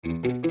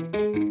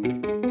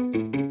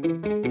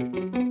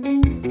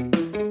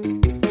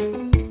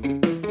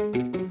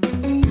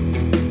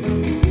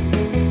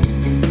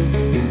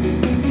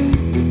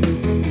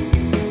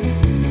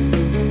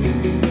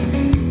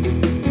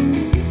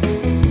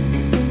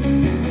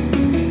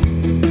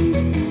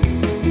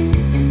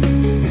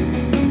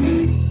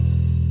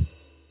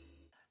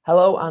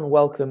Hello and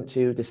welcome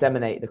to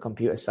Disseminate the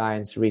Computer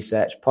Science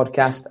Research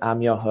Podcast.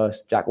 I'm your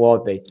host, Jack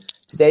Wardby.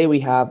 Today we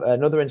have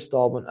another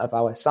installment of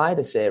our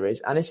Cider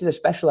series, and this is a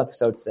special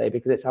episode today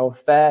because it's our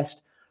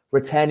first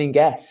returning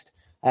guest.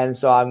 And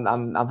so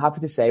I'm happy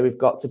to say we've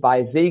got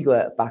Tobias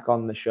Ziegler back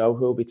on the show,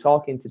 who will be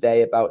talking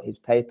today about his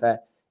paper,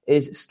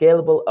 Is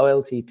Scalable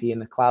OLTP in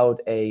the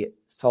Cloud a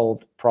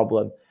Solved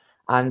Problem?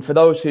 And for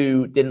those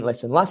who didn't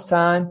listen last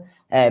time,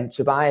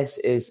 Tobias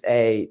is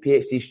a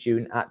PhD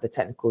student at the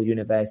Technical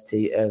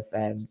University of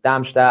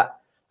Darmstadt.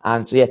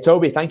 And so,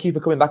 Toby, thank you for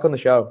coming back on the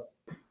show.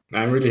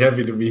 I'm really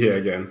happy to be here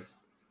again.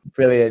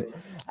 Brilliant.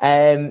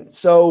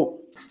 So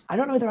I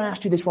don't know whether I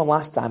asked you this one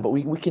last time, but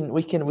we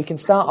can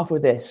start off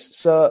with this.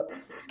 So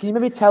can you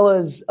maybe tell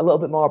us a little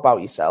bit more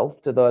about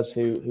yourself to those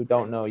who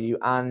don't know you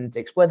and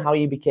explain how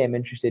you became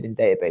interested in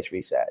database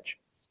research?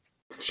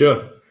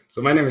 Sure.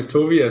 So my name is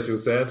Toby, as you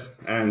said,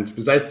 and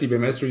besides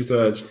DBMS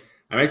research,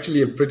 I'm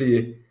actually a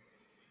pretty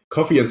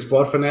coffee and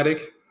sport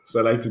fanatic.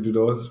 So I like to do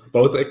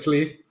both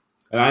actually.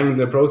 And I'm in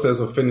the process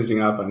of finishing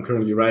up. I'm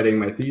currently writing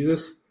my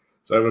thesis.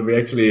 So I will be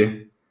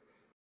actually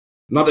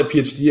not a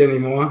PhD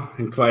anymore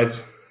and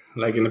quite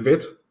like in a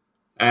bit.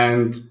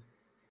 And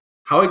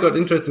how I got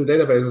interested in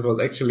databases was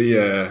actually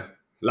a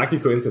lucky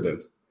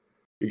coincidence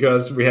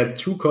because we had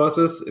 2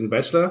 courses in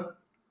bachelor.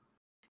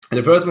 And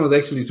the first one was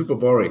actually super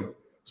boring.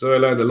 So I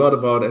learned a lot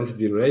about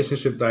entity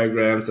relationship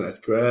diagrams and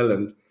SQL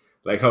and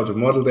like how to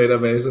model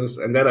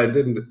databases. And that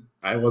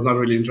I was not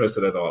really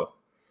interested at all.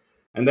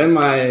 And then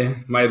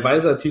my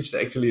advisor taught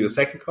actually the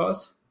second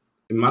course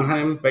in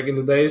Mannheim back in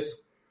the days.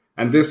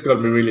 And this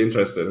got me really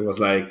interested. It was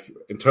like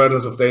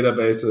internals of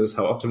databases,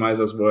 how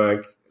optimizers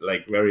work,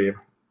 like very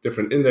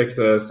different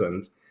indexes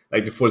and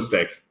like the full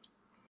stack.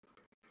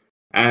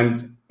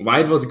 And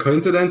why it was a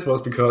coincidence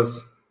was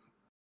because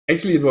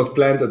actually it was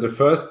planned that the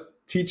first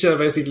teacher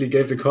basically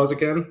gave the course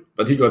again,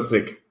 but he got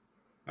sick.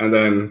 And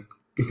then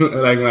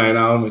like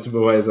my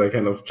supervisor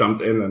kind of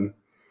jumped in and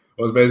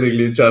it was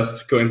basically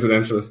just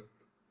coincidental.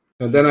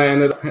 And then I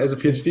ended up as a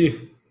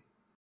PhD.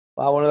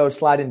 Wow, one of those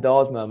sliding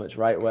doors moments,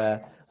 right,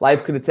 where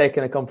life could have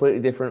taken a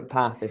completely different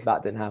path if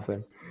that didn't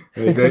happen.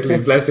 Exactly,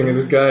 blessing in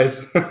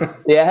disguise.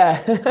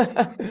 Yeah,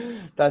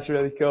 that's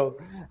really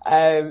cool.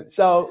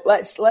 So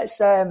let's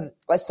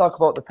talk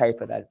about the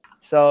paper then.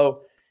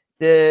 So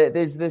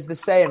there's the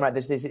saying, right?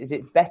 Is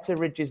it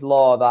Betteridge's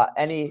law that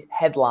any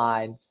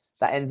headline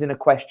that ends in a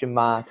question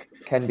mark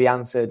can be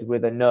answered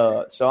with a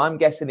no? So I'm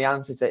guessing the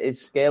answer to is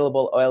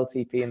scalable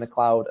OLTP in the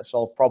cloud a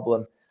solved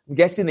problem? I'm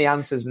guessing the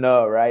answer is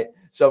no, right?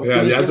 So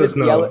yeah, the answer is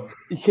no.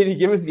 Can you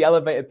give us the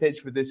elevator pitch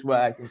for this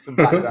work and some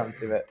background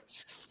to it?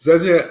 So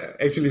as you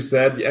actually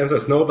said, the answer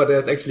is no, but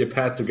there's actually a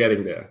path to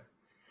getting there.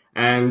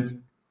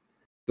 And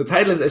the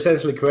title is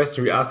essentially a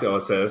question we ask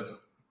ourselves,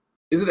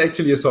 is it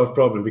actually a solved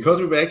problem? Because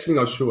we were actually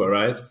not sure,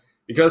 right?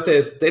 Because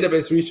there's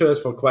database research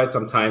for quite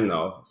some time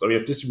now. So we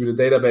have distributed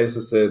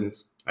databases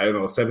since,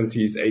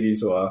 70s,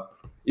 80s, or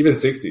even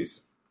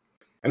 60s.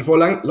 And for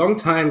a long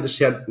time, the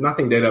shared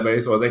nothing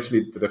database was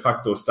actually the de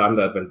facto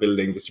standard when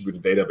building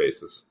distributed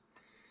databases.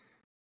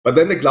 But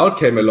then the cloud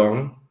came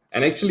along,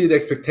 and actually the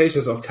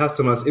expectations of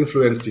customers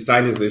influenced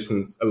design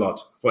decisions a lot.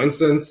 For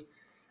instance,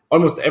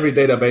 almost every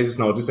database is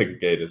now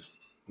disaggregated.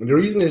 And the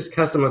reason is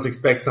customers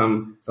expect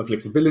some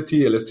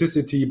flexibility,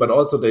 elasticity, but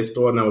also they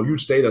store now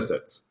huge data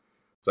sets.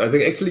 So I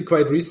think actually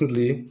quite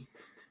recently,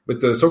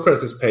 with the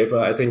Socrates paper,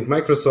 I think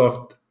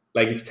Microsoft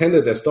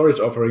extended their storage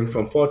offering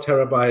from 4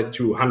 terabyte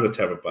to 100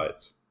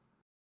 terabytes,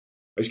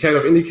 which kind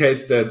of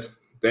indicates that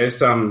there's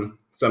some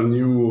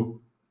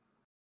new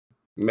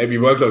maybe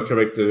workload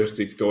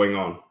characteristics going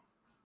on.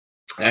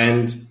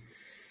 And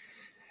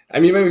I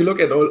mean, when we look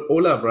at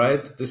OLAP,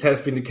 right, this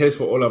has been the case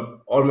for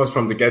OLAP almost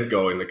from the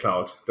get-go in the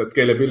cloud, that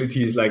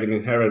scalability is like an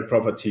inherent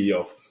property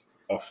of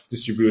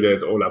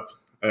distributed OLAP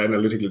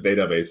analytical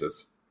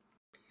databases.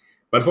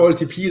 But for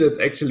OLTP, that's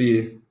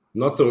actually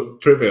not so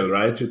trivial,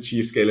 right, to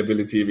achieve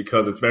scalability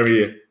because it's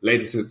very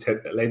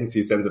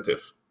latency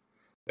sensitive.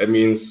 That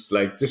means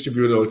like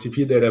distributed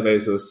OLTP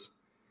databases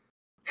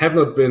have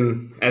not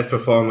been as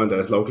performant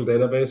as local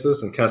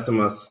databases, and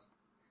customers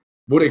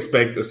would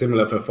expect a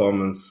similar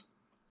performance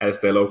as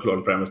their local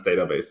on-premise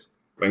database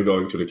when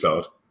going to the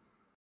cloud.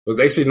 So it's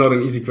actually not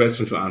an easy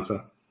question to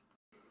answer.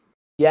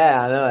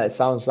 Yeah, I know. It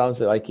sounds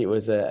like it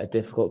was a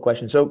difficult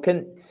question. So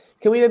can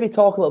we maybe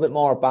talk a little bit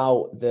more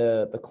about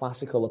the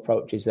classical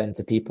approaches then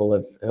to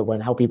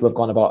how people have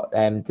gone about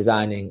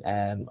designing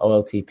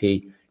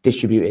OLTP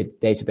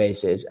distributed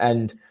databases,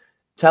 and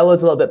tell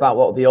us a little bit about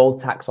what the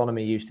old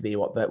taxonomy used to be,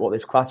 what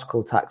this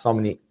classical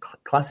taxonomy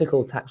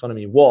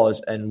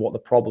was, and what the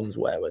problems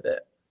were with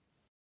it.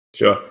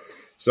 Sure.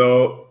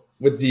 So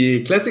with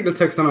the classical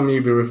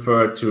taxonomy, we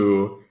refer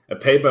to a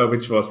paper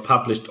which was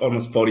published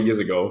almost 40 years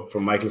ago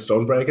from Michael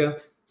Stonebreaker,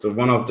 so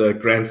one of the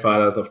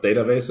grandfathers of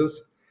databases.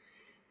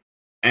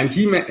 And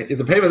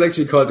the paper is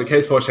actually called the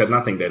case for shared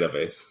nothing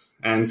database.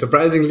 And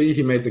surprisingly,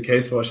 he made the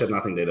case for shared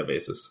nothing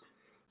databases.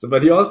 So,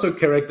 but he also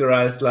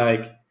characterized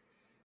like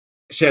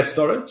shared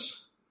storage,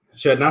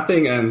 shared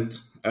nothing, and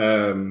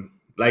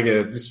like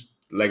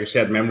a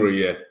shared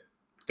memory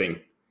thing,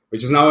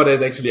 which is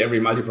nowadays actually every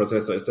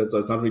multiprocessor is that, so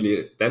it's not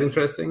really that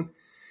interesting.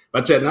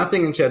 But shared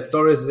nothing and shared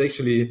storage is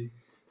actually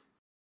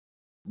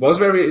was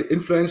very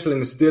influential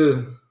and is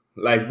still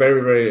like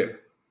very, very,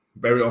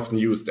 very often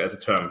used as a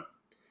term.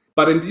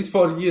 But in these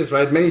 40 years,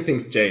 right, many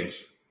things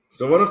change.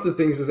 So one of the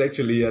things is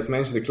actually, as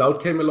mentioned, the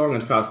cloud came along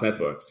and fast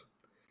networks.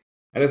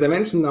 And as I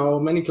mentioned now,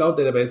 many cloud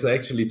databases are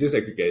actually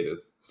disaggregated.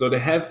 So they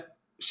have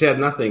shared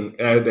nothing.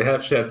 They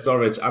have shared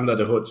storage under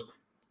the hood.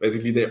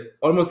 Basically,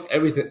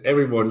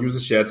 everyone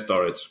uses shared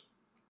storage.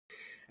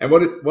 And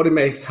what it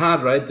makes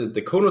hard, right,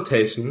 the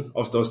connotation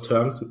of those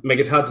terms make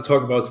it hard to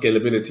talk about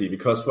scalability.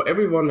 Because for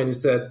everyone, when you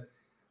said,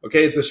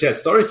 okay, it's a shared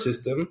storage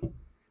system,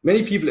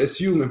 many people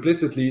assume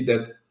implicitly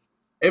that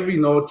every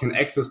node can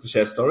access the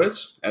shared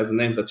storage, as the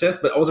name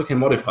suggests, but also can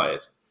modify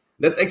it.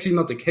 That's actually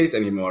not the case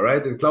anymore,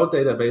 right? In cloud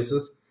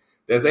databases,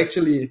 there's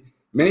actually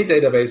many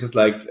databases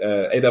like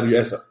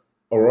AWS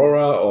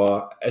Aurora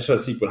or Azure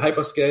SQL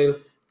Hyperscale,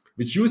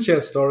 which use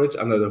shared storage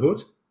under the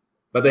hood,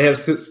 but they have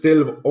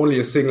still only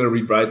a single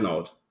read-write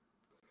node.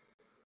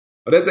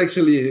 But that's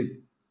actually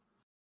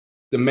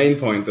the main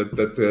point, that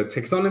the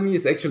taxonomy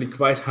is actually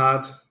quite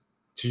hard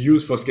to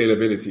use for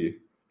scalability,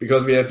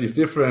 because we have these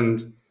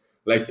different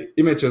like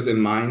images in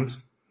mind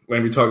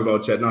when we talk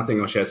about shared nothing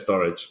or shared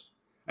storage.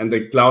 And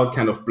the cloud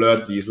kind of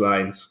blurred these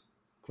lines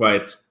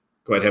quite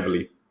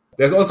heavily.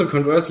 There's also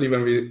conversely,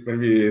 when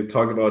we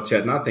talk about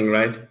shared nothing,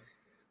 right?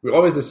 We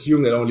always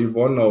assume that only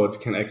one node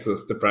can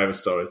access the private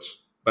storage.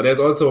 But there's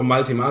also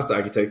multi-master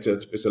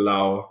architectures which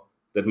allow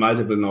that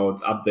multiple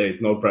nodes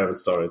update node private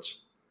storage.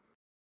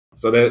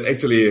 So there are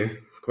actually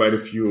quite a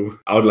few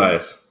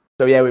outliers.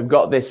 So yeah, we've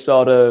got this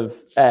sort of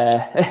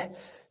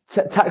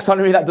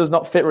taxonomy that does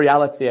not fit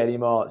reality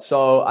anymore.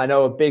 So I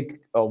know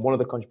one of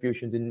the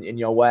contributions in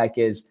your work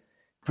is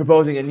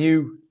proposing a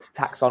new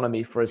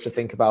taxonomy for us to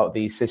think about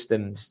these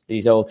systems,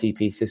 these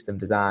OLTP system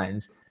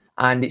designs.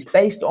 And it's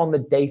based on the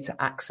data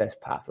access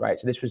path, right?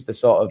 So this was the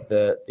sort of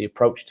the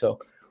approach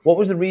took. What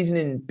was the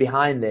reasoning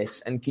behind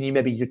this? And can you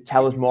maybe just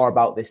tell us more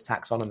about this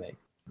taxonomy?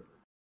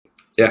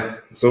 Yeah.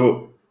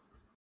 So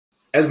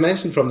as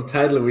mentioned from the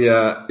title, we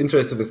are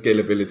interested in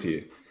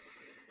scalability.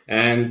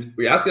 And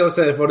we ask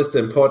ourselves, what is the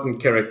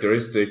important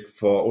characteristic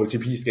for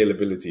OLTP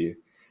scalability?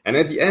 And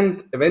at the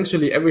end,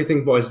 eventually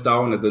everything boils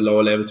down at the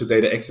lower level to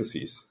data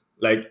accesses.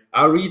 Like,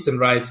 are reads and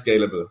writes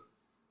scalable?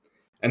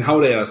 And how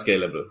they are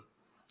scalable?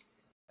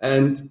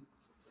 And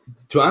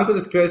to answer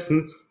these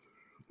questions,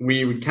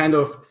 we kind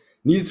of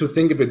needed to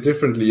think a bit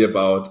differently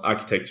about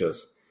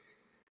architectures.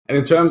 And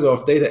in terms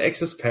of data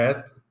access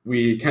path,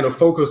 we kind of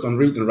focused on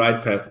read and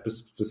write path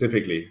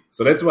specifically.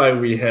 So that's why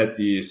we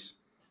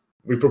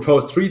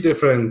proposed 3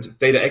 different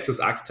data access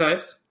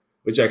archetypes,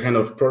 which are kind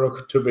of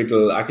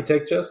prototypical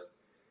architectures,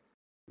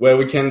 where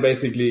we can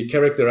basically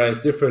characterize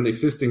different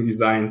existing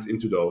designs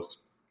into those.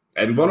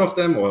 And one of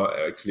them, or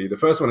actually the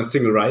first one, is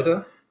single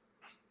writer,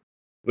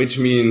 which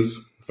means,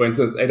 for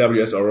instance,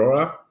 AWS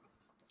Aurora,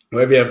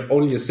 where we have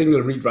only a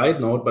single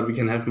read-write node, but we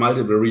can have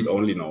multiple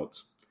read-only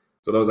nodes.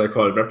 So those are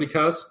called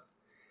replicas.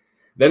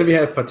 Then we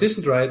have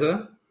partitioned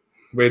writer,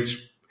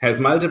 which has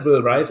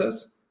multiple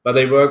writers, but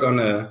they work on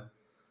a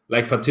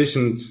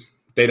partitioned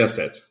data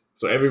set.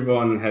 So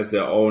everyone has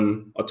their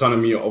own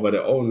autonomy over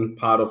their own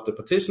part of the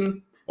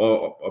partition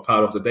or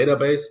part of the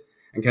database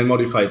and can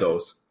modify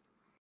those.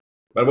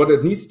 But what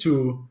it needs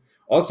to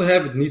also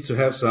have, it needs to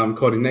have some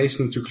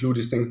coordination to glue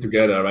these things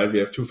together, right? We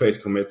have two-phase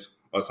commit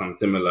or some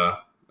similar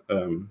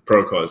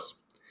protocols.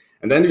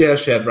 And then we have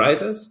shared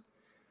writers,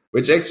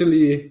 which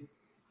actually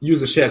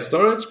use a shared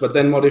storage, but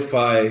then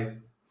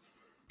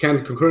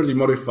can concurrently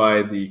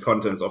modify the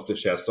contents of the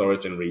shared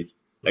storage and read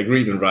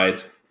and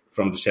write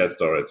from the shared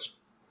storage.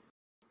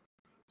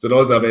 So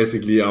those are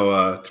basically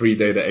our 3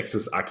 data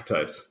access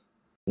archetypes.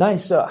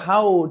 Nice. So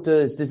how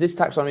does this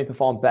taxonomy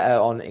perform better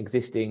on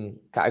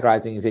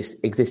categorizing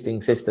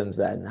existing systems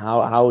then?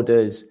 How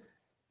does,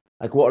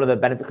 what are the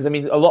benefits? Because I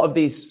mean, a lot of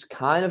these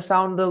kind of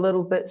sound a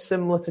little bit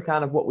similar to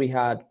kind of what we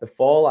had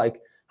before.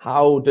 Like,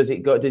 how does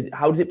it go?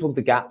 How does it plug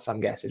the gaps, I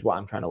guess, is what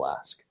I'm trying to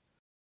ask.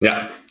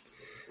 Yeah,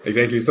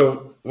 exactly.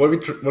 So what we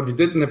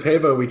did in the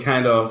paper, we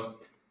kind of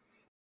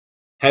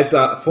had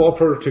 4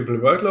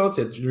 prototypical workloads: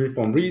 at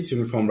uniform reads,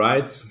 uniform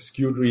writes,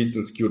 skewed reads,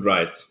 and skewed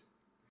writes.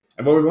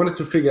 And what we wanted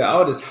to figure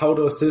out is how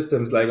those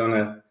systems, on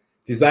a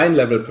design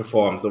level,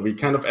 perform. So we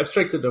kind of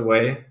abstracted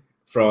away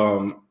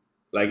from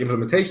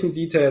implementation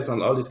details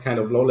and all these kind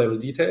of low-level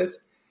details,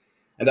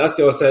 and asked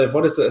ourselves,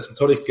 what is the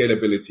asymptotic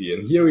scalability?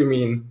 And here we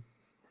mean,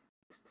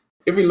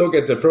 if we look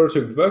at the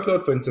prototypical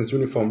workload, for instance,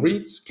 uniform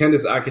reads, can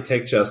this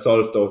architecture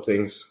solve those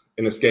things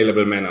in a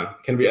scalable manner?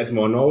 Can we add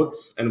more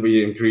nodes and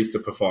we increase the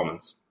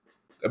performance?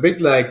 A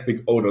bit like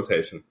big O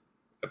notation,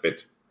 a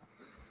bit.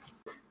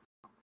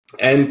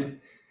 And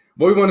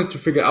what we wanted to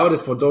figure out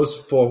is, for those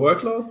 4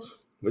 workloads,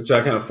 which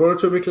are kind of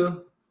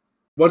prototypical,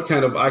 what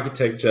kind of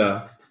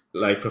architecture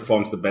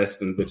performs the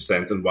best in which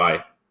sense and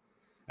why?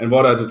 And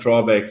what are the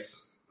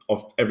drawbacks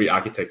of every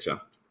architecture?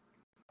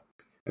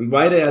 And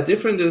why they are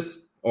different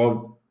is,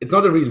 or it's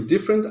not a really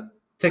different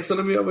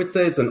taxonomy, I would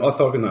say it's an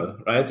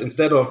orthogonal, right?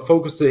 Instead of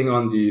focusing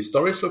on the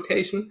storage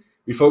location,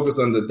 we focus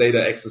on the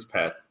data access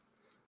path.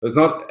 It's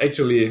not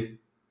actually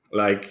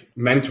like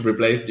meant to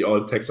replace the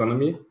old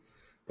taxonomy,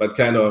 but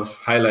kind of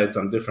highlight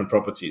some different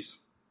properties.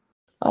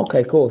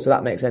 Okay, cool. So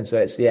that makes sense. So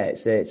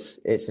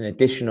it's an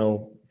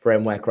additional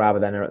framework rather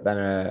than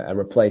a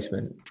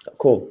replacement.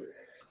 Cool.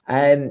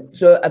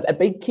 So a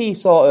big key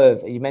sort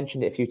of, you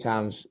mentioned it a few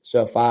times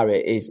so far,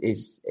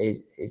 is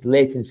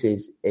latency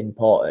is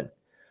important.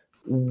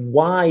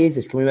 Why is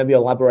this? Can we maybe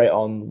elaborate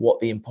on what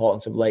the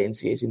importance of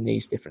latency is in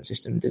these different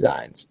system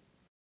designs?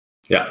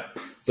 Yeah.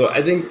 So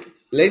I think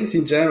latency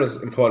in general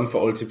is important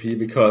for OLTP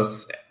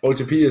because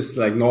OLTP is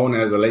like known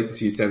as a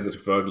latency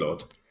sensitive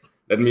workload.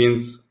 That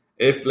means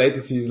if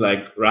latencies like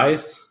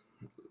rise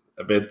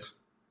a bit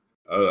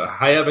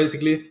higher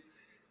basically,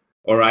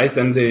 or rise,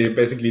 then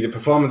the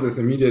performance is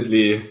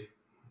immediately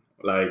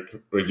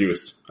like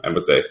reduced, I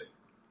would say.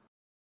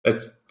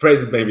 Let's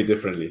phrase it maybe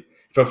differently.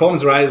 If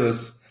performance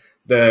rises,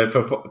 the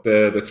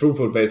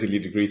throughput basically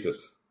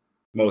decreases,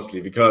 mostly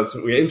because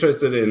we're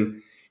interested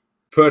in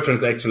per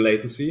transaction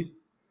latency.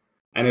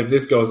 And if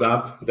this goes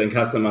up, then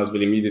customers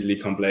will immediately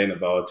complain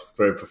about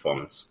query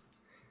performance.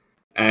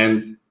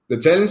 And the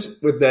challenge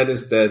with that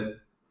is that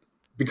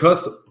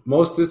because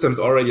most systems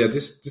already are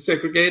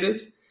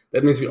disaggregated,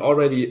 that means we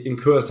already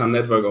incur some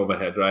network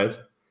overhead, right?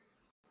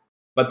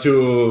 But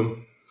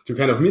to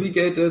kind of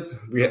mitigate it,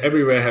 we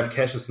everywhere have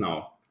caches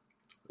now,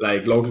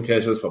 like local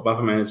caches for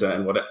buffer manager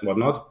and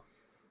whatnot.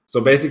 So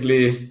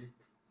basically,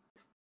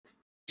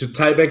 to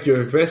tie back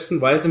your question,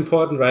 why it's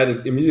important, right?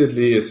 It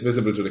immediately is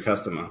visible to the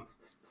customer.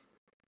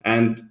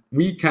 And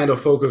we kind of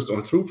focused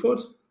on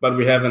throughput, but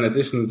we have an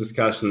additional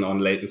discussion on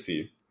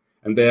latency.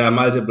 And there are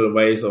multiple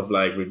ways of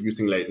like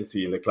reducing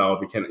latency in the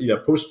cloud. We can either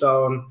push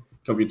down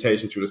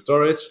computation to the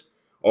storage,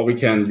 or we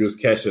can use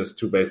caches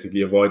to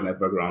basically avoid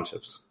network round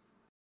trips.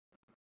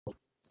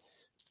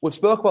 We've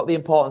spoke about the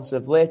importance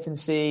of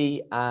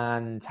latency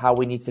and how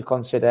we need to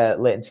consider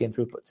latency and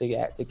throughput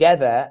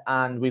together.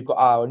 And we've got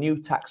our new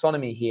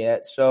taxonomy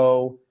here.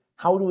 So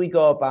how do we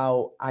go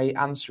about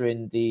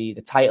answering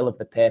the title of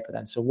the paper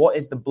then? So what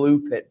is the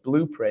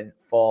blueprint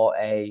for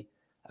a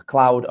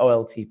cloud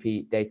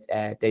OLTP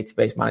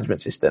database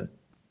management system?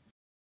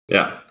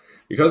 Yeah,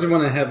 because we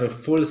want to have a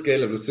full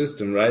scalable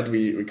system, right?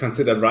 We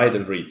consider write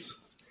and reads.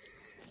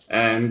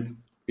 And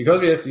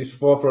because we have these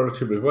 4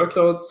 prototypical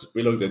workloads,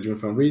 we looked at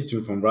uniform reads,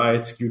 uniform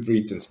writes, skewed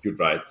reads, and skewed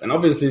writes. And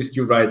obviously,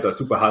 skewed writes are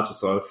super hard to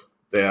solve.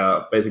 They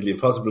are basically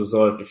impossible to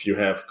solve if you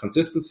have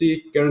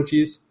consistency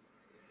guarantees.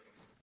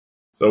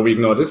 So we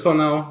ignore this for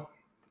now.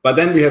 But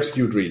then we have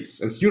skewed reads.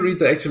 And skewed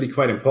reads are actually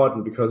quite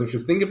important because if you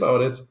think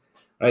about it,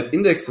 right,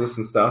 indexes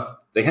and stuff,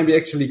 they can be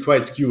actually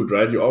quite skewed,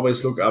 right? You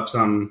always look up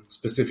some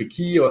specific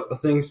key or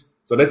things.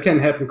 So that can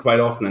happen quite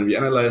often. And we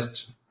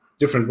analyzed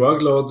different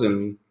workloads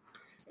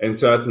in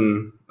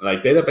certain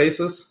like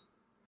databases.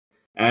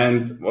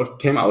 And what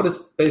came out is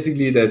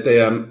basically that they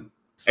are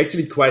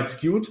actually quite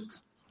skewed,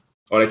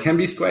 or they can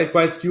be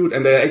quite skewed,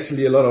 and there are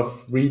actually a lot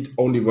of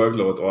read-only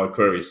workload or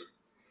queries.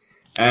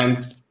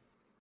 And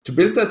to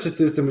build such a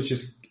system which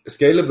is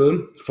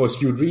scalable for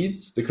skewed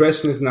reads, the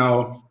question is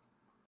now,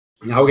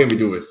 how can we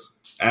do this?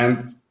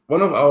 And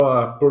one of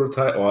our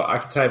prototype or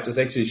archetypes is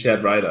actually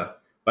shared writer,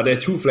 but there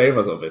are 2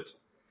 flavors of it.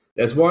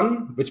 There's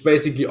one which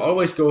basically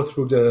always goes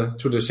to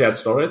the shared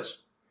storage,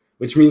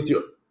 which means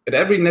you at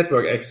every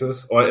network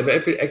access or at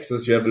every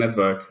access you have a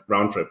network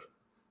round trip,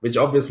 which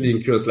obviously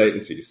incurs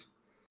latencies.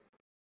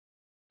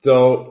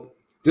 So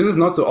this is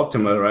not so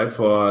optimal, right,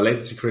 for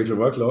latency critical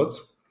workloads.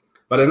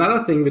 But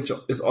another thing which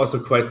is also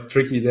quite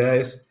tricky there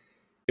is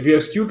if you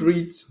have skewed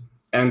reads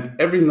and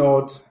every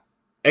node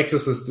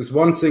accesses this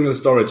one single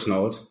storage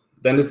node,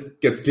 then this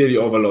gets clearly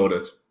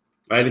overloaded,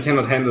 right? You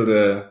cannot handle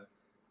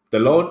the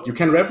load. You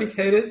can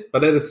replicate it, but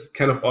that is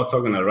kind of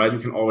orthogonal, right? You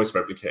can always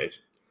replicate.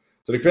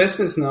 So the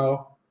question is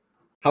now,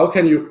 how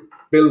can you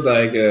build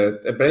like a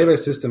database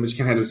system which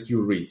can handle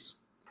skewed reads?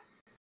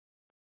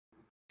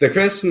 The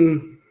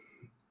question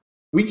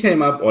we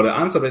came up, or the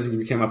answer basically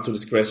we came up to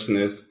this question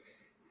is,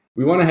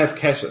 we want to have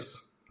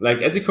caches.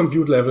 Like at the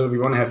compute level, we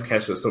want to have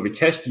caches. So we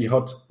cache the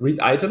hot read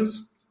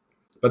items.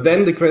 But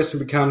then the question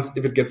becomes,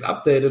 if it gets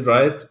updated,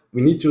 right,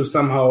 we need to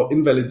somehow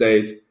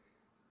invalidate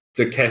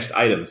the cached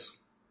items.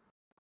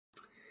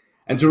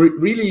 And to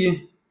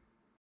really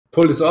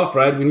pull this off,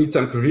 right, we need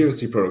some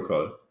coherency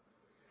protocol.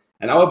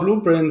 And our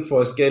blueprint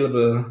for a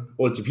scalable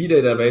OLTP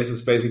database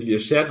is basically a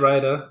shared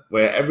writer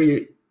where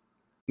every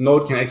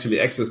node can actually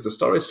access the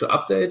storage to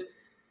update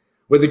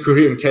with a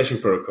coherent caching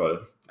protocol.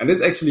 And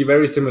it's actually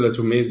very similar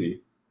to MESI.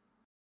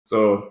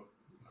 So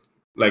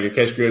like a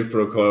cache coherence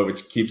protocol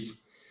which keeps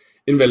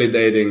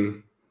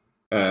invalidating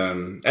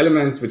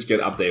elements which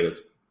get updated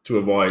to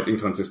avoid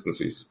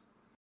inconsistencies.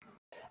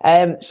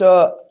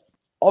 So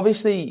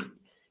obviously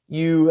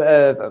you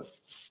have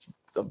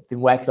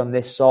been working on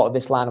this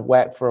line of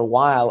work for a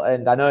while,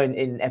 and I know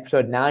in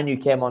episode 9 you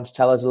came on to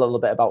tell us a little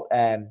bit about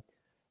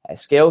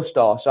Scale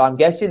Store. So I'm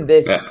guessing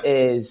this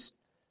is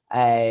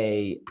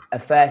a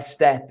first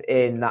step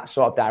in that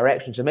sort of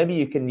direction. So maybe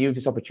you can use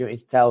this opportunity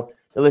to tell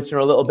the listener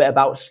a little bit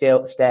about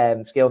scale.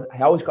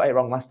 I always got it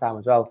wrong last time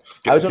as well.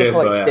 I always want to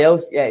call it Scale.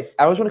 Yeah,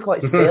 I always want to call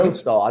it Scale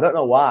Store. I don't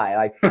know why.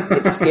 Like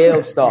it's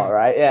Scale Store,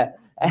 right? Yeah,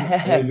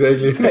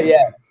 exactly.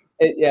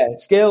 But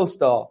Scale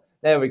Store.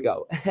 There we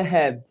go.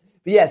 But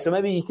yeah, so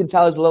maybe you can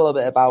tell us a little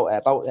bit about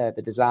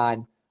the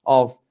design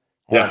of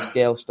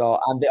Scale Store,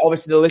 and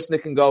obviously the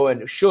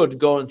listener should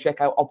go and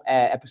check out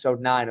episode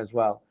 9 as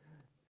well.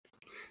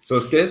 So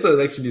Scale Store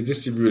is actually a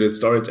distributed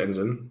storage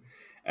engine,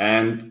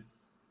 and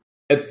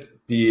at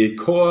the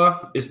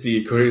core is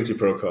the coherency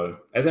protocol.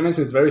 As I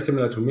mentioned, it's very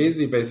similar to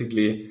MESI.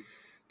 Basically,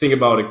 think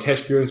about a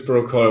cache coherence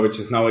protocol, which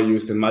is now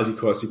used in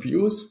multi-core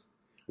CPUs.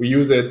 We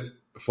use it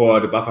for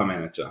the buffer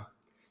manager.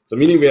 So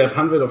meaning we have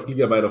hundreds of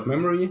gigabytes of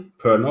memory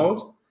per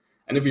node,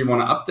 and if we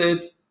want to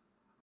update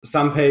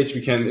some page,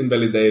 we can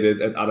invalidate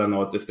it at other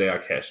nodes if they are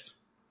cached,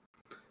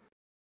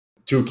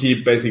 to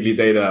keep basically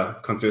data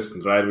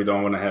consistent, right? We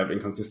don't want to have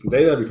inconsistent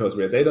data because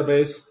we're a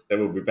database. That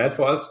would be bad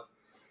for us.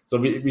 So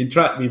we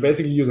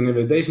basically use an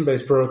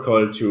invalidation-based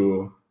protocol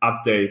to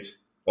update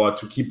or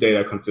to keep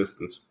data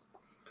consistent.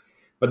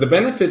 But the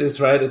benefit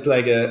is, right, it's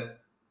like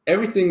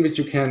everything which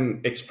you can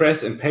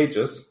express in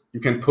pages, you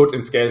can put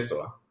in Scale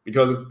Store,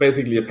 because it's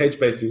basically a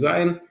page-based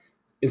design.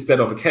 Instead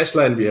of a cache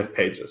line, we have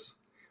pages.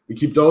 We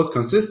keep those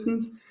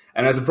consistent.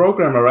 And as a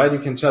programmer, right, you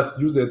can just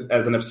use it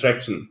as an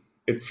abstraction.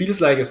 It feels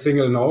like a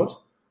single node.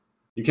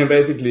 You can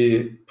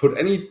basically put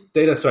any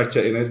data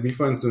structure in it. We,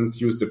 for instance,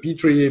 use the B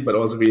tree, but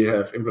also we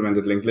have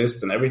implemented linked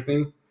lists and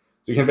everything.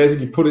 So you can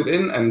basically put it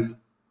in, and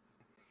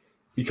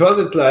because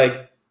it's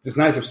like this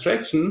nice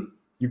abstraction,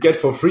 you get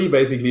for free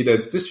basically that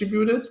it's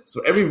distributed.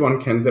 So everyone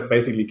can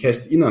basically cache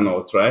the inner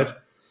nodes, right?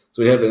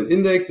 So you have an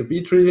index, a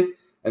B tree,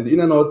 and the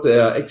inner nodes, they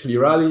are actually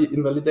rarely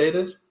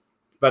invalidated,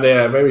 but they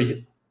are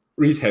very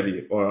read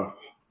heavy or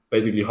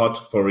basically hot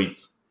for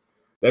reads.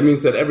 That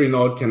means that every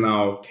node can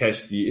now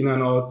cache the inner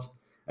nodes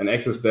and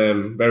access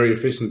them very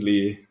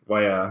efficiently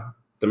via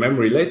the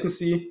memory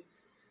latency.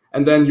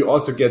 And then you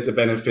also get the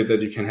benefit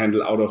that you can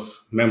handle out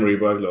of memory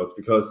workloads,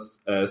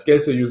 because Scale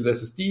Store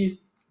uses SSD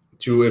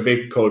to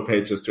evict code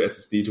pages to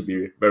SSD to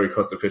be very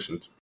cost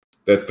efficient.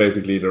 That's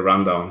basically the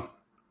rundown.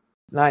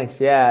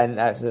 Nice, yeah, and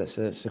that's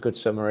a good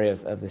summary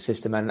of the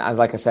system. And as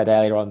like I said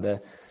earlier on,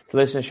 the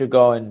listener should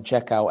go and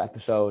check out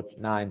episode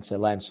 9 to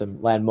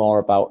learn more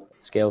about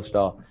Scale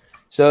Store.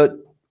 So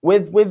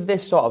with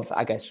this sort of,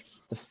 I guess,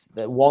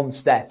 the one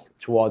step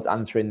towards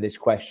answering this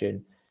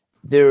question,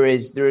 there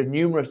are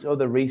numerous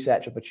other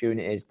research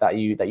opportunities that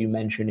you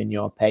mentioned in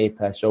your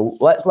paper. So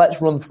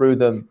let's run through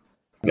them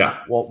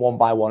one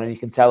by one, and you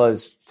can tell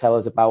us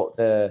about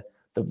the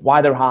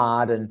why they're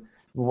hard and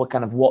what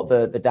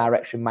the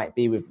direction might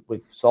be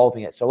with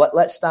solving it. So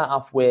let's start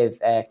off with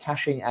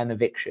caching and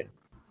eviction.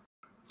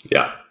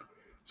 Yeah.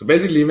 So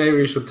basically, maybe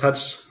we should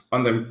touch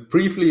on them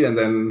briefly, and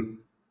then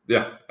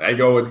I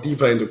go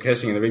deeper into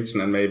caching and eviction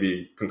and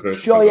maybe conclude.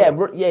 Sure, yeah.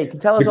 You can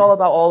tell us all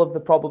about all of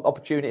the problem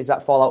opportunities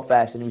that fall out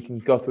first, and we can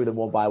go through them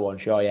one by one.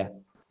 Sure, yeah.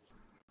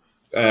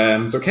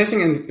 So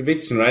caching and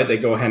eviction, right? They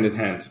go hand in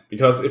hand,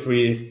 because if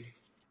we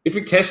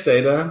cache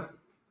data,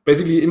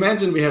 basically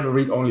imagine we have a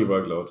read-only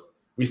workload.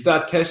 We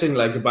start caching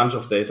like a bunch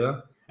of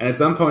data, and at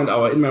some point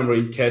our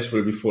in-memory cache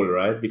will be full,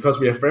 right? Because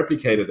we have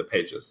replicated the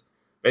pages.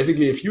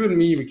 Basically, if you and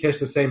me, we cache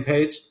the same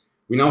page,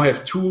 we now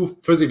have 2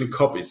 physical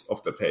copies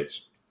of the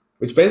page,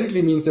 which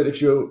basically means that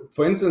if you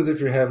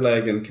have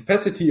like a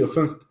capacity of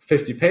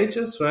 50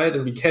 pages, right,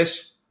 and we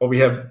cache, or we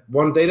have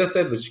one data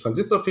set which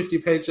consists of 50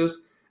 pages,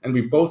 and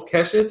we both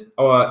cache it,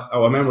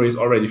 our memory is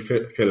already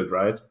filled,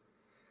 right?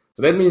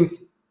 So that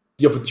means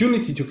the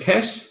opportunity to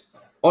cache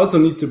also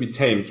needs to be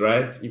tamed,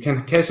 right? You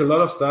can cache a lot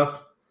of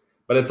stuff,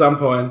 but at some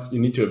point you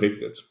need to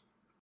evict it.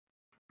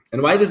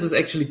 And why this is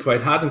actually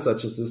quite hard in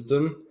such a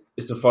system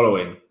is the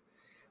following.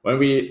 When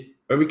we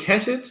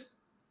cache it,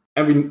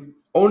 and we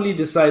only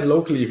decide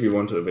locally if we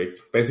want to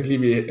evict.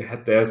 Basically,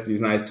 there's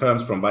these nice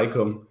terms from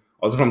Bicom,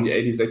 also from the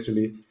 80s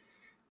actually,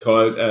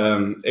 called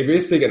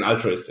egoistic and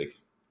altruistic.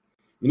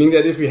 Meaning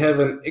that if we have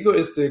an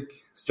egoistic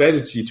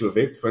strategy to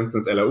evict, for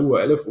instance, LRU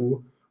or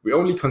LFU, we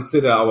only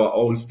consider our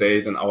own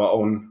state and our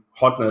own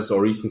hotness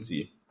or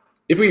recency.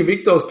 If we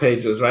evict those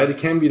pages, right, it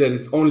can be that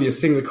it's only a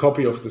single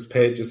copy of this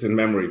page is in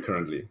memory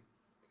currently.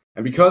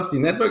 And because the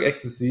network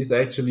accesses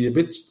are actually a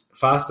bit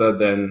faster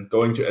than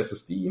going to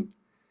SSD,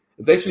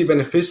 it's actually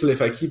beneficial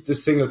if I keep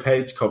this single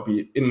page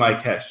copy in my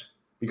cache,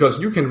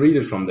 because you can read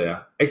it from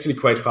there, actually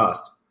quite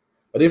fast.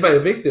 But if I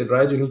evict it,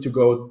 right, you need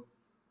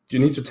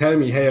to tell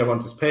me, hey, I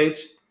want this page,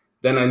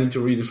 then I need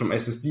to read it from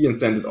SSD and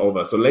send it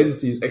over. So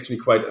latency is actually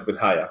quite a bit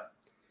higher.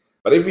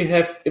 But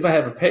if I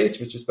have a page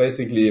which is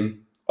basically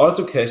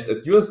also cached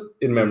at your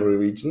in-memory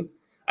region,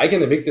 I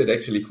can evict it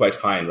actually quite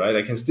fine, right?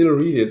 I can still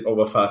read it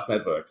over fast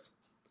networks,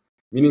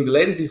 meaning the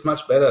latency is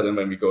much better than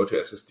when we go to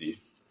SSD.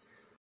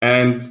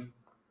 And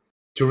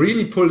to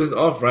really pull this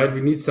off, right,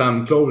 we need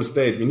some global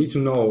state. We need to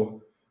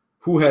know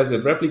who has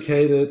it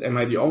replicated. Am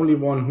I the only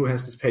one who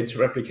has this page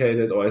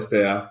replicated, or is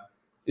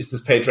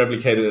this page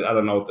replicated at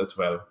other nodes as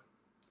well?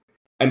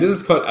 And this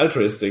is called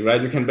altruistic,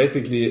 right? You can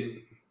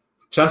basically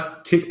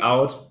just kick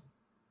out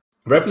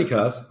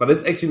replicas, but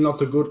it's actually not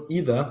so good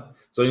either.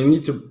 So you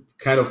need to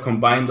kind of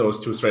combine those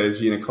two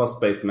strategies in a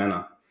cost-based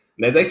manner. And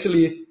there's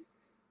actually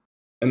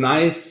a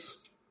nice,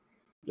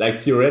 like,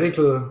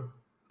 theoretical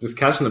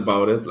discussion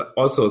about it, like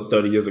also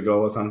 30 years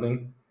ago or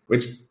something,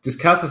 which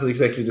discusses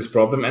exactly this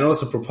problem and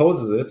also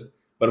proposes it.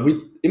 But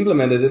we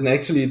implemented it and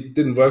actually it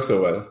didn't work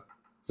so well.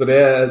 So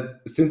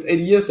since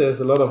 80 years, there's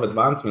a lot of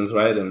advancements,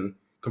 right? In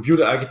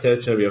computer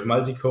architecture, we have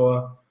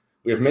multi-core,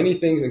 we have many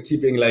things in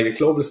keeping like a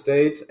global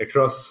state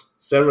across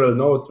several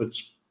nodes,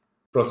 which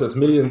process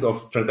millions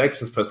of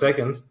transactions per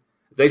second.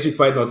 It's actually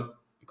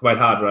quite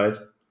hard, right?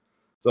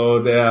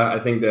 So I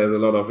think there's a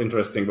lot of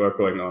interesting work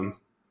going on.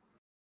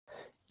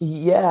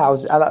 Yeah,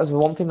 that was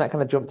one thing that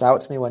kind of jumped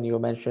out to me when you were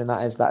mentioning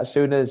that, is that as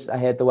soon as I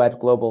heard the word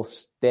global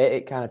state,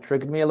 it kind of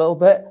triggered me a little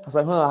bit. I was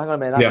like, oh, hang on a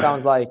minute, that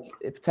sounds like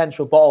a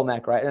potential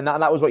bottleneck, right? And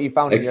that was what you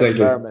found in your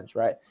experiments,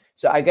 right?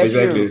 So I guess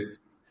I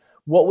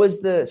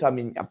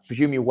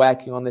presume you're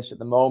working on this at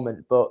the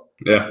moment, but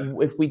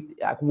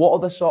what are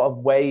the sort of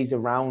ways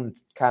around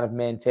kind of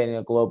maintaining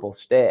a global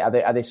state?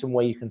 Are they some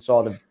way you can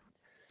sort of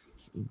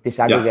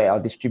disaggregate or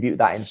distribute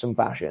that in some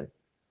fashion?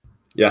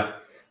 Yeah.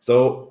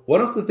 So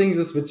one of the things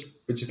is which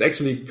is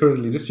actually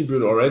currently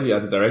distributed already are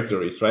the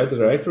directories, right? The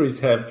directories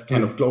have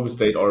kind of global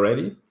state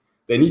already.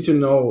 They need to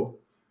know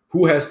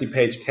who has the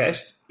page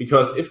cached,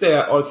 because if they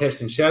are all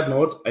cached in shared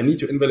mode, I need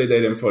to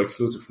invalidate them for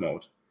exclusive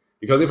mode.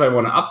 Because if I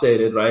want to update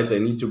it, right, they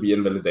need to be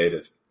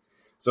invalidated.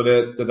 So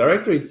the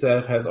directory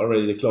itself has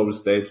already the global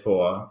state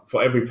for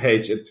every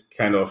page it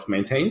kind of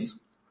maintains.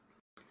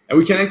 And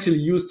we can actually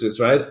use this,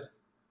 right?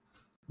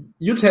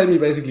 You tell me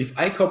basically, if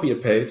I copy a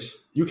page,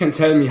 you can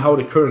tell me how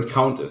the current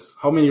count is.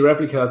 How many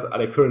replicas are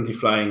there currently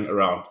flying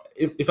around?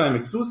 If I'm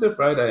exclusive,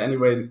 right, I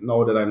anyway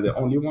know that I'm the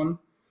only one.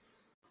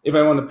 If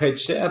I want a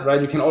page shared,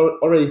 right, you can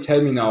already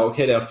tell me now,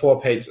 okay, there are 4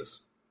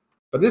 pages.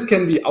 But this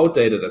can be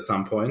outdated at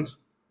some point.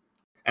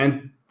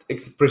 And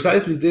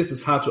precisely this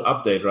is hard to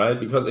update, right?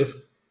 Because if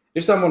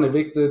someone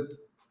evicted,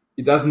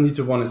 it doesn't need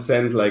to want to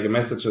send like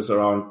messages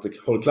around the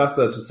whole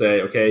cluster to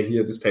say, okay,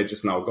 here, this page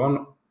is now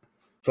gone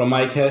from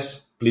my cache.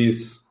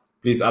 Please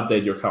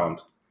update your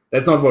count.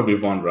 That's not what we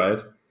want,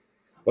 right?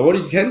 But what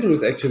you can do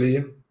is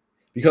actually,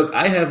 because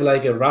I have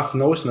like a rough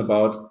notion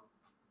about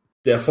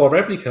there are 4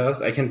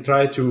 replicas, I can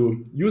try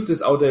to use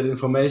this outdated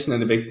information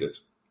and evict it.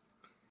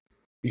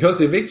 Because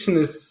the eviction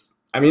is,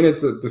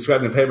 it's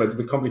described in the paper, it's a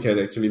bit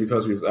complicated actually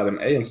because we use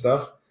RMA and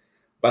stuff.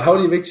 But how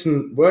the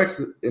eviction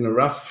works in a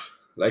rough,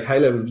 like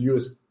high-level view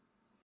is,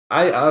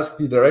 I ask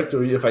the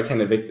directory if I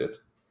can evict it.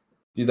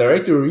 The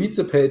directory reads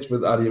the page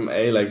with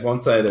RDMA, like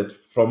one-sided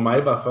from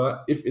my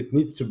buffer, if it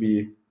needs to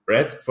be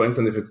read, for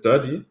instance, if it's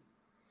dirty.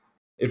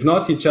 If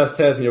not, he just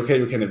tells me, okay,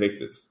 you can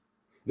evict it.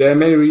 There are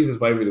many reasons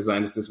why we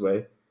designed this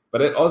way,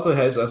 but it also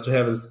helps us to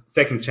have a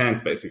second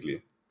chance,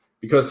 basically.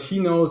 Because he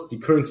knows the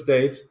current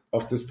state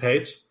of this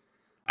page,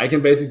 I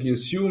can basically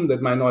assume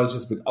that my knowledge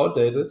is a bit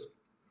outdated,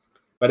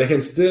 but I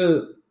can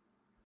still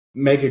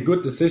make a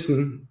good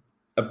decision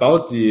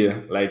about the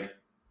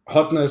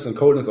hotness and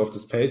coldness of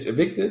this page,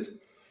 evict it,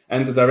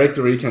 and the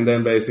directory can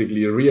then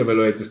basically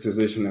reevaluate this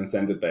decision and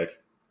send it back.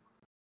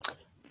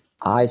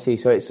 I see.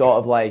 So it's sort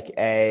of like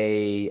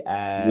a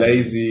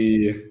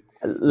lazy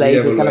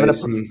kind of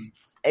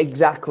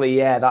exactly.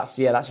 Yeah, that's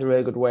a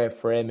really good way of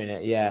framing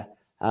it. Yeah,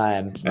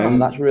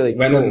 that's really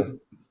cool.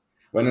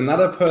 When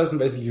another person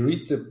basically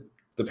reads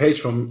the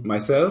page from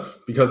myself,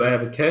 because I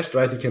have it cached,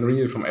 right? He can read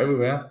it from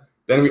everywhere.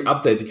 Then we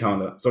update the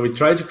counter. So we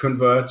try to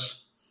converge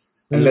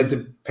and let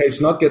the page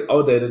not get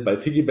outdated by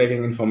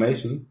piggybacking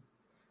information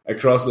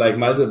across like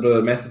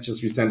multiple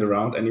messages we send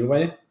around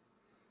anyway.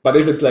 But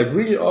if it's like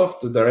really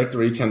off, the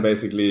directory can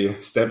basically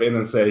step in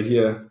and say,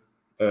 here,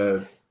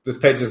 this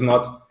page is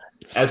not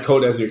as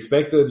cold as you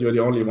expected. You're the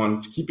only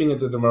one keeping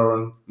it at the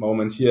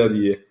moment. Here are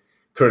the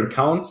current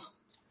counts.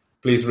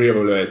 Please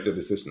reevaluate the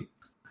decision.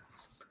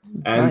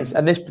 And nice.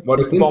 And this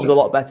performs a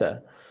lot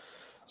better.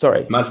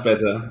 Sorry. Much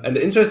better. And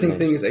the interesting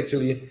thing is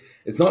actually,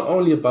 it's not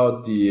only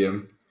about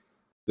the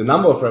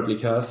number of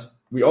replicas,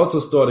 we also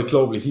store the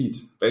global heat.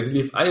 Basically,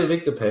 if I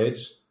evict the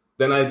page,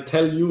 then I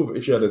tell you,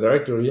 if you're the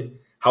directory,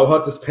 how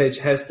hot this page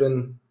has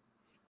been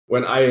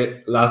when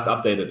I last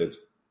updated it.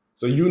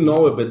 So you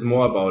know a bit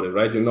more about it,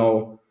 right? You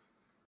know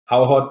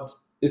how hot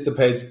is the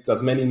page,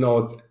 does many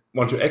nodes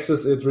want to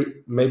access it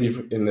maybe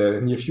in the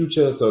near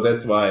future. So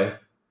that's why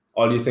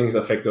all these things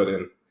are factored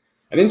in.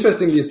 And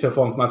interestingly, it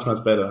performs much,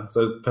 much better.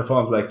 So it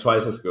performs like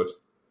twice as good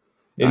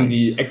in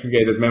the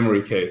aggregated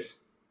memory case,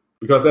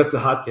 because that's the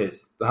hard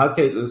case. The hard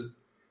case is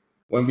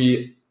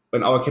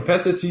when our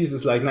capacities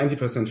is like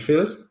 90%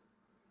 filled,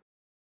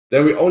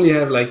 then we only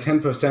have like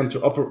 10%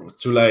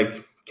 to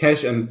like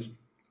cache and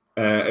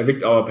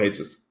evict our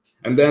pages.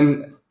 And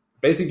then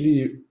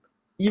basically,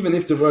 even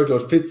if the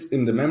workload fits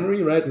in the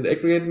memory, right, in the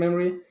aggregated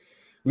memory,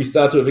 we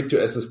start to evict to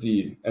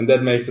SSD, and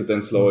that makes it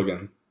then slow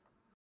again.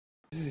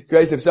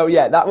 Great stuff. So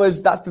yeah,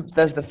 that's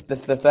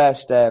the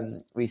first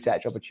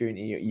research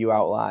opportunity you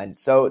outlined.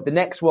 So the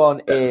next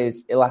one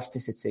is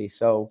elasticity.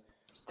 So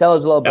Tell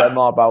us a little bit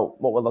more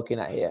about what we're looking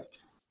at here.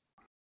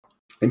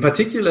 In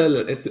particular,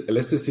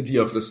 elasticity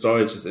of the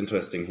storage is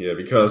interesting here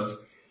because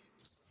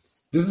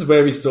this is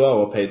where we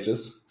store our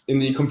pages. In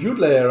the compute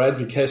layer, right,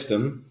 we cache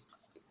them.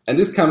 And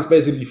this comes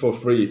basically for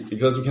free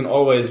because you can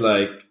always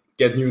like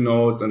get new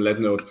nodes and let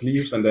nodes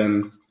leave, and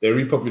then they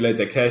repopulate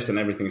their cache and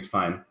everything is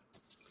fine.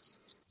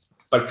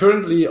 But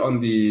currently on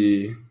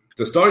the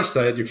storage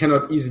side, you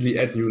cannot easily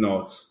add new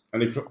nodes.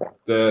 And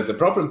the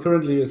problem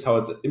currently is how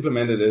it's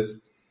implemented is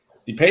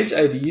the page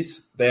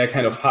IDs, they are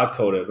kind of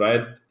hard-coded,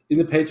 right? In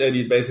the page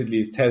ID, basically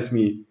it tells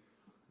me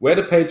where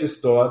the page is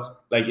stored,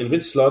 like in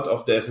which slot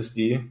of the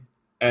SSD,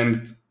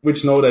 and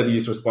which node ID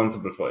is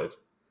responsible for it.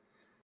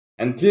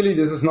 And clearly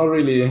this is not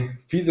really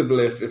feasible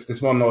if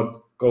this one node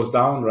goes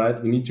down,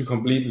 right? We need to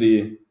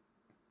completely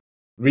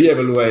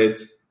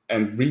reevaluate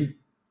and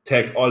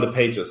retag all the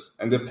pages.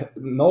 And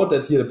note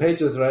that here the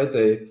pages, right,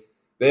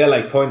 they are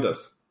like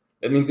pointers.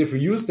 That means if we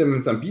use them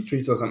in some B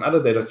trees or some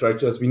other data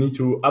structures, we need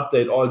to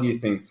update all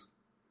these things.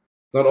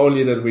 It's not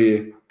only that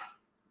we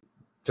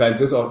try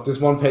this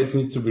one page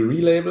needs to be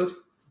relabeled,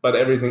 but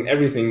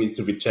everything needs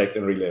to be checked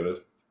and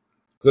relabeled.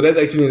 So that's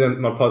actually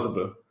not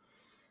possible.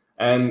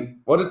 And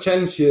what the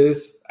challenge here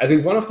is, I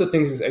think one of the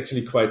things is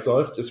actually quite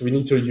solved, is we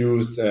need to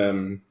use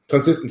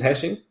consistent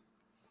hashing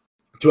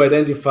to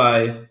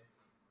identify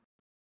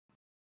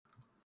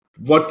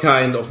what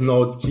kind of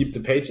nodes keep the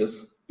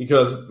pages.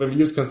 Because when we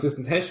use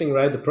consistent hashing,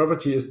 right, the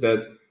property is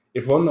that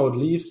if one node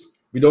leaves,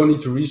 we don't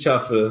need to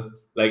reshuffle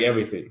like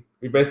everything.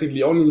 We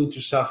basically only need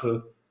to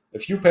shuffle a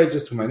few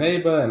pages to my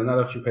neighbor and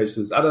another few pages to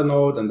this other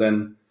node, and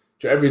then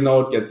to every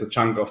node gets a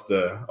chunk of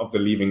the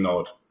leaving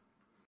node.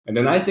 And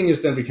the nice thing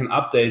is then we can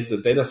update the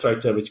data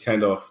structure which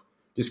kind of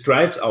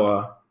describes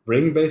our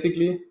ring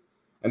basically,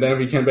 and then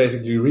we can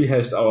basically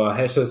rehash our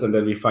hashes, and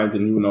then we find a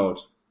new node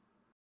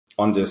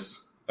on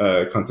this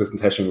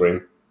consistent hashing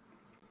ring.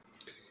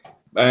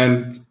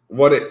 And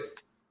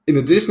in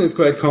addition is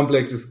quite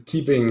complex is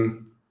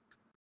keeping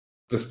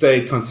the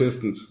state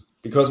consistent,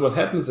 because what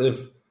happens if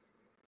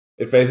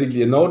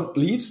basically a node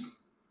leaves,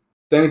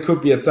 then it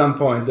could be at some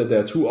point that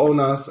there are two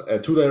owners,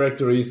 two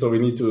directories, so we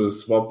need to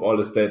swap all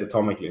the state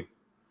atomically.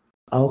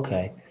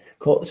 Okay,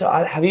 cool. So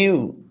have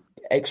you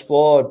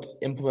explored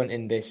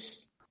implementing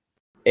this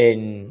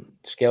in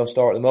Scale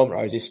Store at the moment,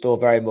 or is this still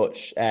very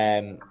much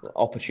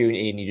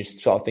opportunity and you're just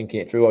sort of thinking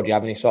it through, or do you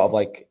have any sort of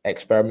like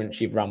experiments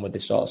you've run with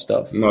this sort of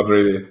stuff? Not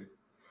really.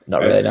 It's no.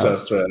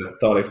 Just a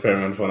thought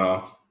experiment for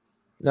now.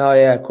 No,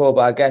 yeah, cool.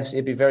 But I guess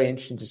it'd be very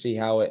interesting to see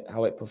how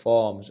it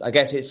performs. I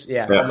guess it's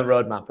on the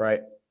roadmap, right?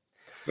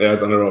 Yeah,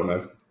 it's on the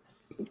roadmap.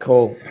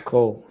 Cool.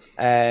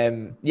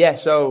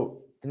 So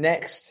the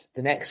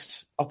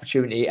next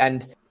opportunity,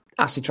 and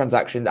ACID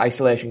transactions,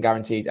 isolation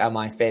guarantees are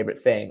my favorite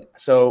thing.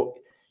 So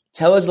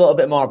tell us a little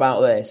bit more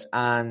about this,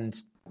 and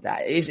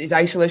is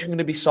isolation going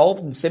to be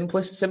solved and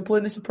simpler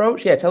in this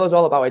approach? Yeah, tell us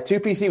all about it.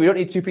 2PC, we don't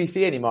need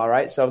 2PC anymore,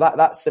 right? So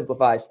that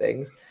simplifies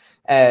things.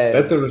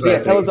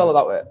 Tell us all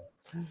about it.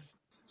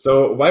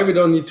 So why we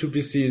don't need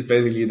 2PC is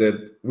basically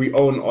that we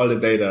own all the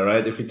data,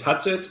 right? If we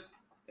touch it,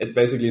 it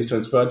basically is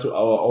transferred to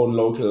our own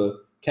local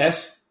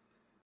cache,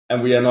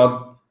 and we are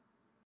not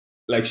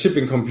like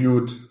shipping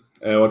compute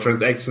or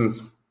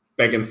transactions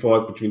back and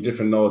forth between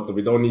different nodes. So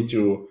we don't need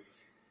to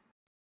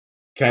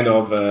kind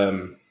of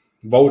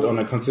vote on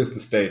a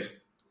consistent state,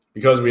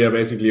 because we are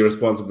basically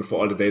responsible for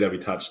all the data we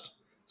touched.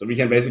 So we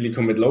can basically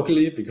commit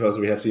locally because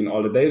we have seen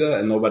all the data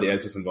and nobody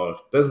else is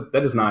involved.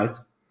 That is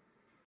nice.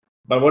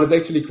 But what is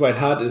actually quite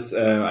hard is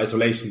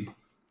isolation.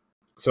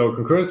 So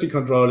concurrency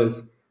control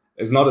is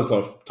not a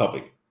solved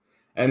topic.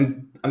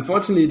 And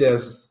unfortunately,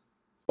 there's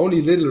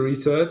only little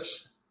research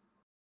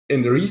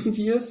in the recent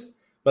years,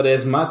 but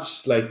there's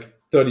much like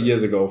 30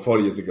 years ago,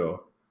 40 years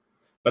ago.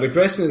 But the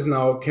question is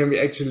now, can we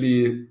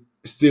actually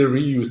still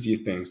reuse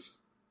these things?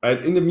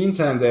 Right? In the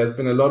meantime, there's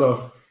been a lot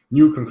of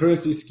new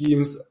concurrency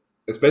schemes,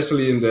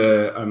 especially in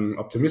the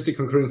optimistic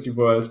concurrency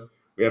world.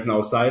 We have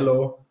now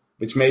Silo,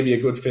 which may be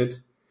a good fit.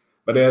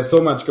 But there's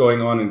so much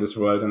going on in this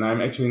world, and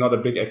I'm actually not a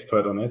big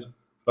expert on it.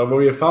 But what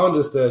we have found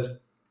is that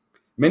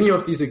many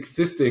of these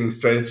existing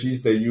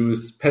strategies, they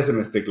use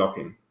pessimistic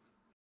locking.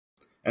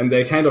 And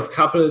they kind of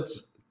coupled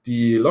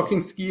the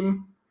locking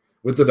scheme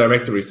with the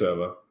directory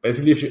server.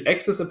 Basically, if you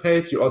access a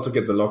page, you also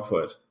get the lock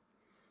for it.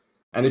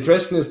 And the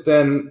question is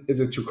then,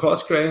 is it too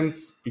coarse-grained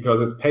because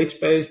it's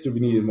page-based? Do we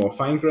need it more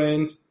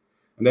fine-grained?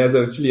 And there's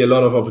actually a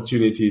lot of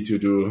opportunity to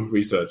do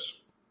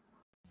research.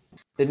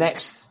 The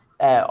next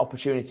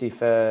opportunity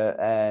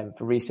for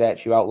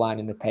research you outline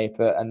in the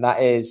paper, and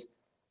that is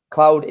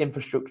cloud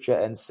infrastructure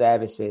and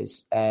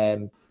services.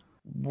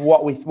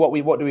 What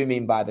do we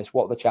mean by this?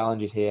 What are the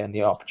challenges here and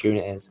the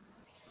opportunities?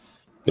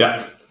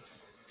 Yeah.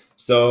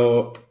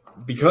 So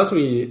because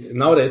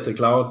nowadays the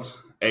cloud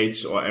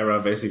age or era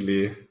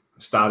basically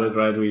started,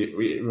 right?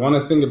 We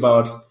want to think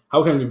about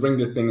how can we bring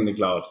this thing in the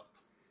cloud.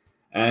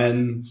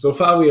 And so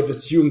far we have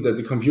assumed that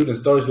the compute and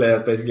storage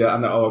layers basically are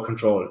under our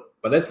control.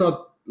 But that's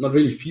not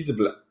really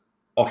feasible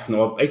often.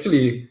 Or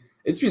actually,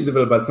 it's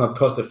feasible, but it's not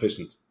cost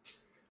efficient.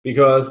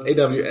 Because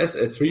AWS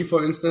S3,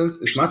 for instance,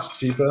 is much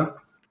cheaper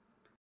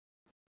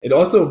It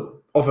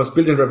also offers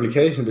built-in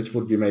replication, which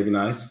would be maybe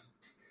nice.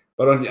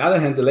 But on the other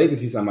hand, the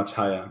latencies are much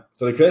higher.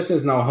 So the question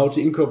is now how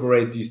to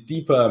incorporate these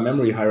deeper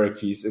memory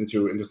hierarchies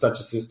into such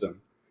a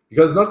system.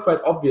 Because it's not quite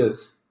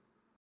obvious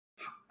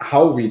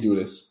how we do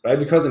this, right?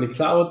 Because in the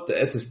cloud, the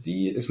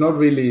SSD is not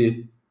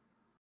really,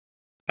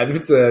 and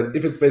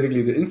if it's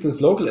basically the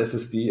instance local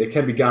SSD, it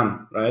can be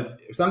gone, right?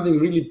 If something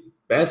really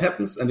bad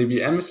happens and the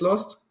VM is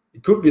lost,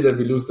 it could be that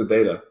we lose the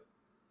data.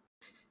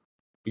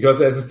 Because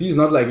the SSD is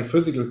not like a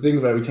physical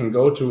thing where we can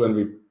go to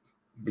and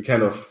we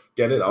kind of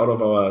get it out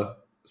of our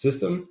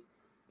system.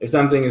 If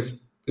something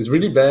is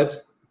really bad,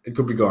 it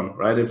could be gone,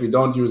 right? If we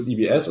don't use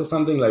EBS or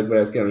something, like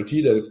where it's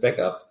guaranteed that it's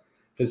backup,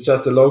 if it's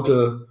just a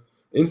local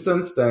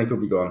instance, then it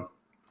could be gone.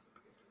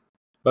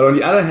 But on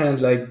the other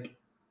hand, like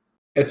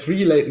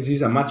S3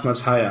 latencies are much, much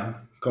higher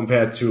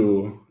compared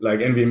to like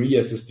NVMe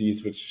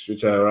SSDs,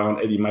 which are around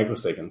 80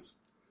 microseconds.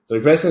 So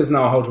the question is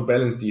now how to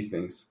balance these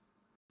things.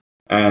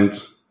 And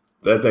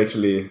that's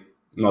actually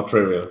not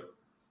trivial.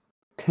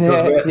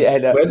 Because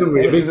where do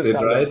we evict it,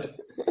 right?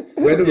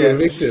 Where do we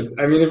evict it?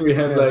 I mean, if we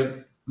have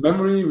like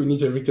memory, we need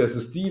to evict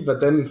SSD,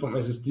 but then from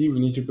SSD, we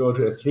need to go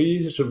to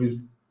S3. Should we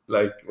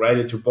like write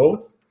it to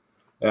both?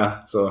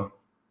 Yeah, so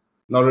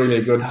not really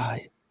a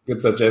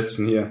good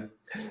suggestion here.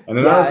 And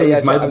another thing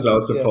is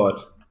multi-cloud support.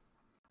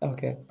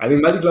 Okay. I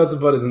think multi-cloud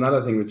support is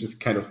another thing which is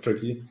kind of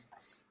tricky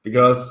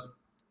because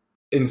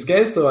in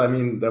Scalable, I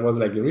mean, there was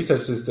like a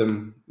research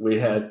system we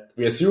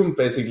assumed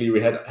basically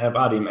we have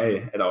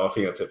RDMA at our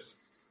fingertips.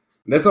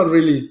 And that's not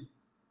really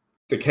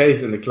the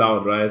case in the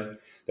cloud, right?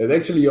 There's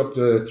actually of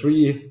the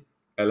three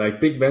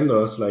like big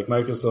vendors like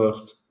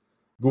Microsoft,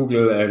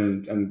 Google,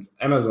 and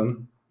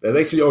Amazon, there's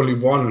actually only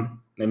one,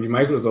 namely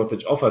Microsoft,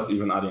 which offers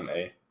even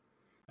RDMA.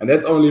 And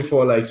that's only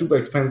for like super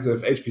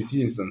expensive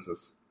HPC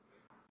instances.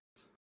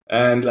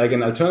 And like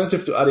an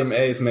alternative to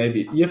RDMA is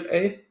maybe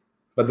EFA,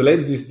 but the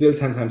latency is still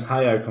 10 times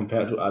higher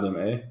compared to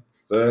RDMA.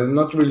 So I'm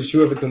not really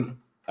sure if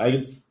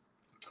it's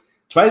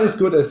twice as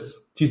good as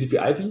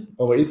TCP/IP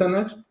over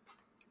Ethernet,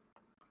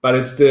 but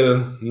it's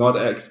still not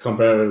as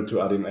comparable to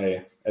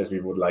RDMA as we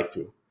would like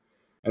to.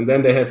 And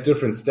then they have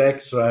different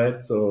stacks, right?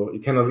 So you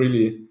cannot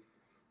really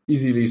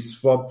easily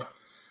swap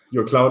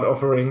your cloud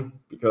offering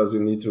because you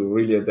need to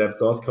really adapt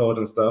source code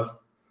and stuff.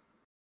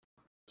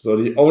 So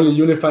the only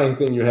unifying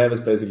thing you have is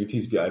basically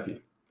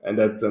TCP/IP, and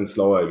that's then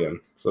slower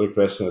again. So the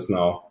question is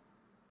now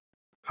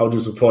how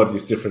to support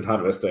these different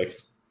hardware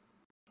stacks.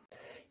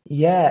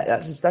 Yeah,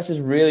 that's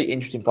a really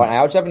interesting point.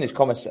 I was having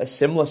a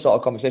similar sort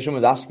of conversation.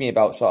 Was asking me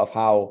about sort of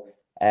how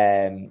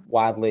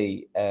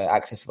widely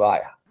accessible,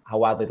 how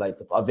widely like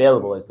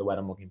available is the word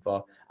I'm looking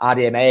for.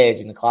 RDMA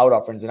is in the cloud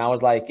offerings, and I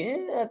was like,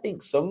 I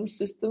think some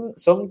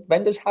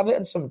vendors have it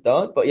and some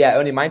don't. But yeah,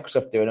 only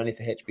Microsoft do it, only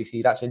for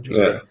HPC. That's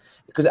interesting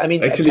because I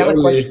mean, actually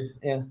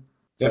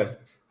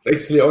it's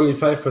actually only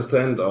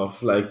 5%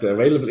 of like the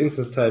available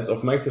instance types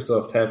of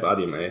Microsoft have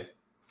RDMA.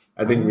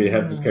 I think we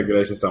have this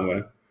calculation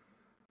somewhere.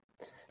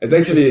 It's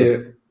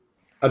actually,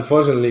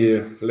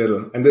 unfortunately,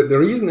 little. And the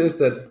reason is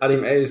that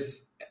RDMA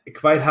is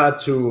quite hard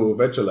to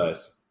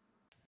virtualize.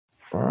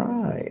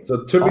 Right.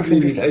 So typically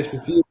these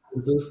HPC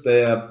instances,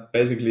 they are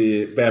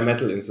basically bare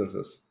metal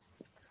instances.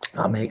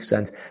 That makes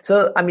sense.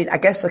 So, I mean, I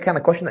guess the kind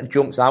of question that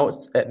jumps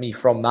out at me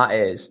from that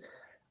is,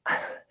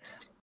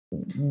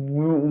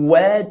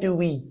 where do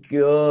we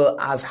go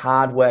as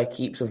hardware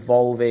keeps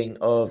evolving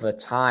over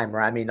time,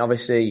 right? I mean,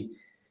 obviously,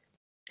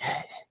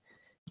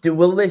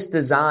 will this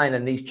design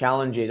and these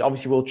challenges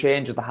obviously will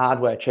change as the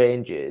hardware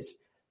changes,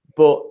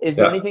 but is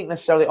there anything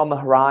necessarily on the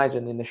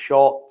horizon in the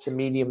short to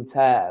medium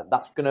term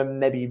that's going to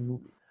maybe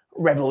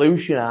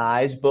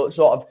revolutionize, but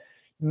sort of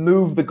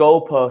move the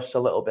goalposts a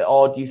little bit?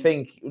 Or do you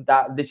think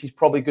that this is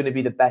probably going to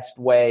be the best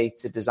way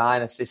to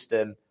design a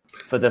system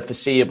for the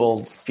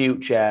foreseeable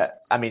future?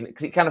 I mean,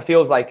 because it kind of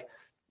feels like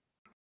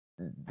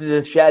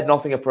the shared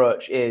nothing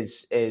approach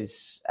is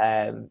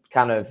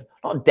kind of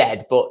not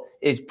dead, but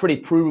is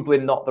pretty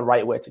provably not the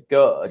right way to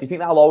go. Do you think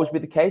that'll always be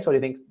the case, or do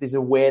you think there's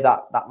a way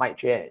that might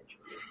change?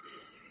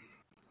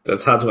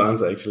 That's hard to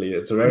answer, actually.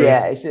 It's a very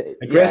it's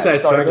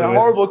a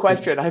horrible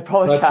question. I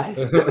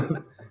apologize.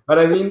 But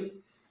I mean,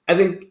 I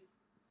think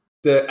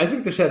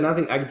the shared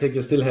nothing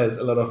architecture still has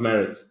a lot of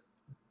merits.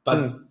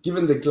 But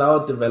given the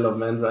cloud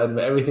development, right,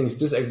 where everything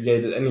is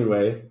disaggregated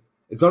anyway,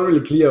 it's not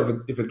really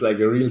clear if it's like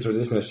a real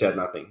traditional shared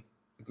nothing.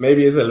 It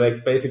maybe is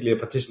like basically a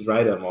partitioned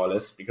writer, more or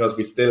less, because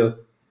we still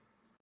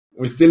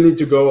need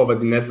to go over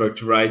the network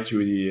to write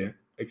to the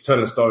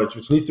external storage,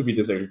 which needs to be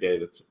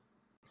disaggregated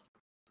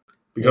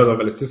because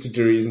of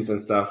elasticity reasons and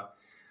stuff.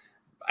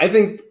 I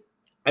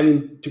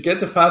mean, to get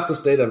the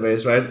fastest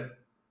database, right,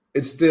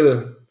 it's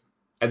still,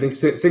 I think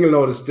single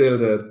node is still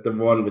the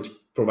one which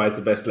provides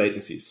the best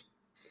latencies.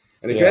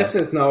 And the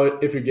question is now,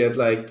 if you get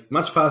like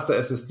much faster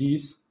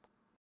SSDs,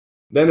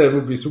 then it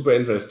would be super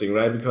interesting,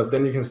 right? Because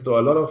then you can store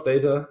a lot of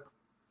data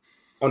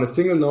on a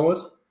single node,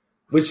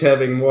 which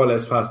having more or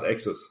less fast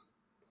access.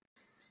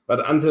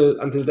 But until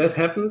that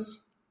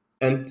happens,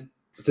 and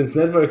since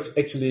networks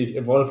actually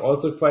evolve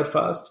also quite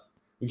fast,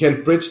 we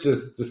can bridge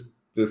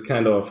this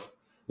kind of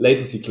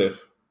latency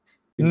cliff.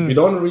 We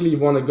don't really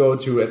want to go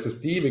to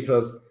SSD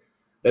because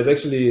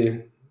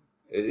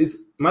it's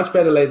much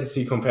better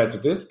latency of compared to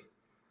disk,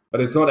 but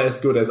it's not as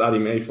good as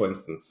RDMA, for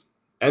instance.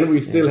 And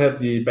we still have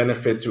the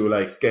benefit to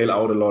like scale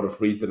out a lot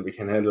of reads, and we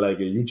can handle like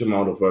a huge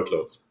amount of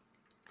workloads.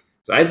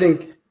 So I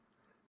think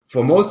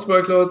for most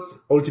workloads,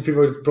 OLTP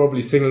workloads,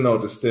 probably single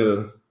node is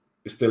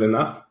still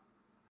enough.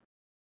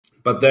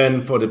 But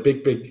then for the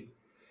big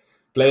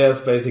players,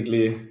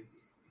 basically,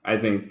 I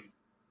think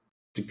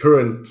the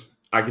current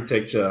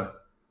architecture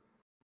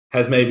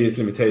has maybe its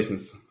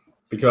limitations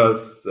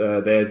because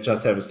they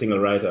just have a single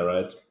writer,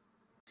 right?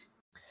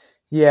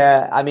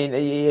 Yeah, I mean,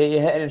 you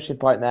hit an interesting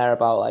point there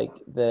about like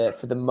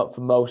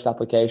for most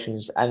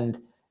applications, and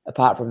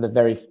apart from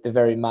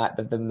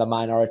the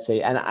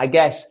minority, and I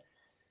guess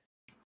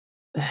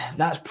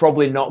that's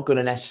probably not going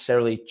to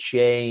necessarily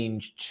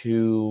change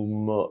too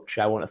much.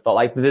 I wouldn't have thought.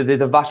 Like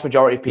the vast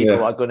majority of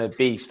people are going to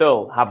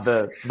have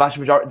the vast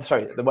majority.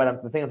 Sorry, the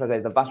thing I'm trying to say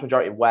is the vast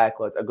majority of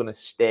workloads are going to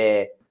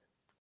stay,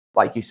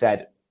 like you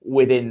said,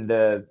 within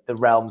the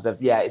realms of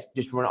it's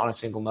just run it on a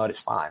single node.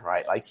 It's fine,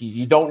 right? Like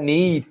you don't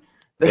need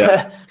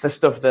the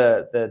stuff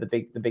the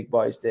big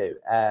boys do.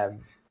 I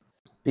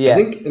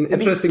think an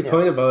interesting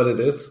point about it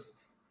is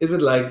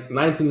it like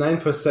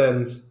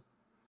 99%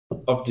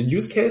 of the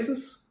use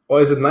cases,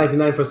 or is it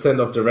 99%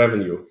 of the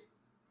revenue?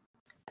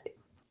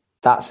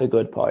 That's a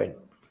good point,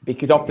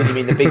 because often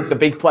the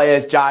big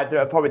players drive.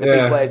 Probably the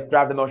big players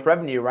drive the most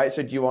revenue, right?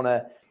 So do you want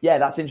to? Yeah,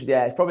 that's interesting.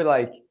 Yeah, it's probably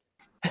like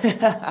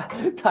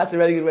that's a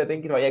really good way of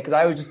thinking about it. Yeah, because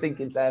I was just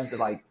thinking in terms of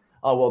like,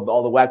 oh well,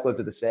 all the workloads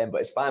are the same,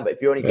 but it's fine. But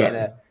if you're only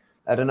getting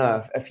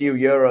a few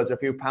euros, a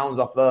few pounds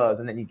off those,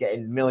 and then you're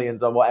getting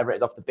millions or whatever it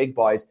is off the big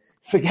boys,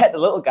 forget the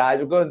little guys.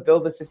 We'll go and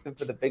build the system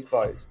for the big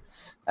boys.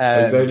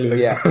 Exactly.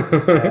 My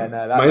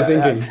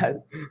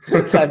thinking.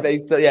 That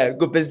makes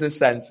good business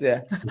sense.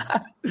 Yeah.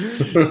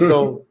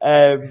 Cool.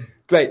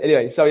 Great.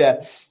 Anyway, so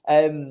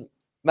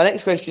my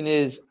next question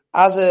is: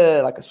 as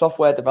a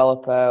software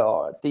developer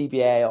or a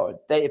DBA or a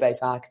database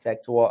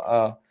architect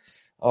or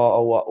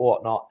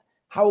whatnot,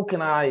 how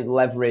can I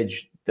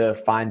leverage the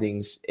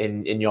findings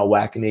in your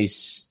work and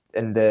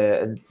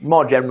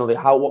more generally,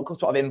 what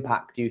sort of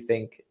impact do you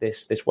think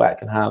this work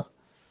can have?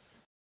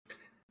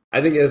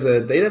 I think as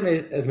a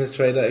database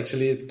administrator,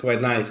 actually, it's quite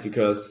nice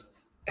because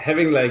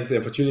having like the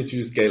opportunity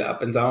to scale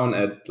up and down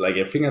at like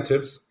your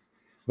fingertips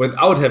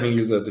without having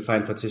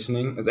user-defined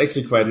partitioning is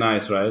actually quite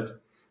nice, right?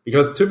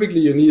 Because typically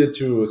you needed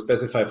to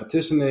specify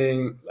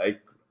partitioning, like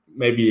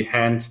maybe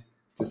hand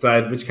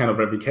decide which kind of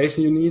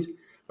replication you need.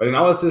 But in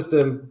our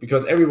system,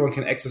 because everyone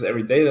can access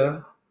every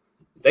data,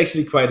 it's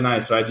actually quite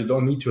nice, right? You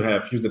don't need to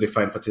have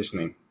user-defined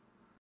partitioning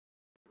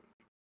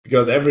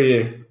because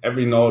every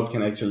node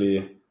can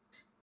actually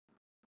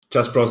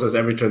just process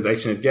every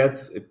transaction it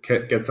gets. It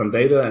gets some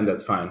data, and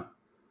that's fine.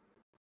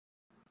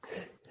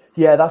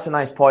 Yeah, that's a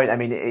nice point. I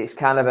mean, it's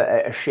kind of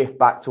a shift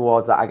back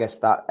towards that, I guess,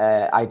 that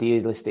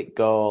idealistic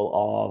goal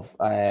of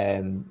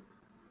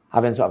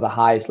having sort of the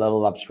highest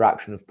level of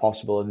abstraction of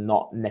possible, and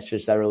not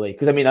necessarily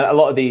because I mean a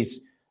lot of these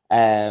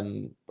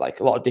like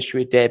a lot of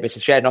distributed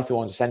databases, shared nothing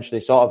ones,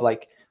 essentially sort of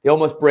like they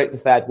almost break the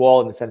third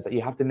wall in the sense that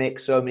you have to make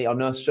so many or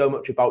know so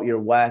much about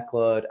your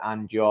workload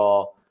and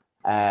your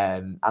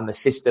and the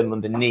system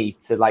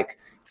underneath to like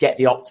get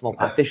the optimal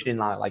partitioning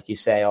line, like you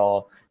say,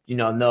 or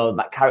know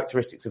that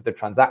characteristics of the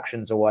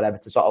transactions or whatever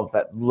to sort of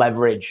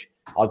leverage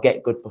or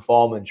get good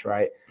performance,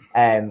 right?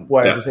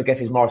 Whereas this, I guess,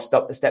 is more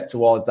a step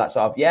towards that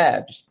sort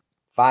of just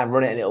fine,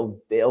 run it, and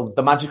it'll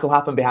the magic will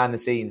happen behind the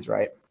scenes,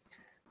 right?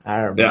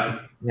 Yeah,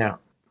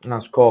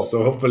 that's cool.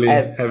 So hopefully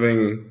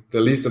having the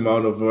least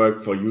amount of work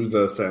for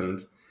users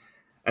and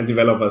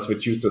developers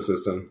which use the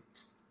system.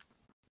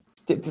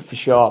 For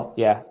sure,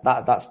 yeah,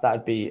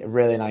 that'd be a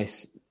really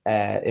nice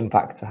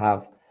impact to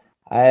have.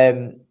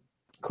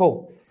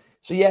 Cool.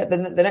 So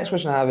the next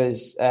question I have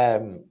is,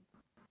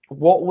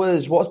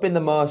 what's been the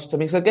most? I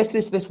mean, so I guess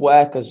this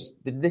work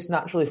did this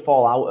naturally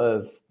fall out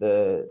of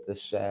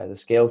the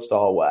Scale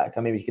Store work?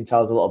 I mean, you can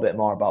tell us a little bit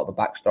more about the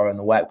backstory and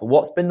the work, but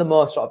what's been the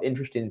most sort of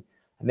interesting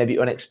and maybe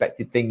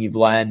unexpected thing you've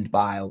learned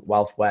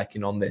whilst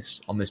working on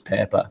this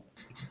paper?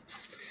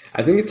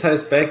 I think it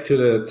ties back to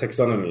the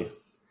taxonomy.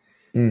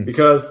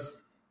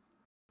 Because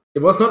it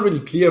was not really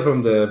clear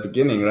from the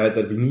beginning, right,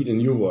 that we need a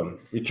new one.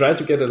 We tried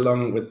to get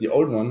along with the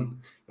old one,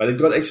 but it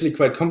got actually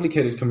quite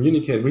complicated to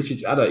communicate with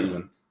each other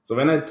even. So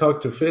when I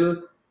talked to Phil,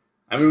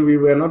 I mean, we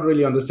were not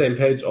really on the same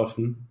page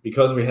often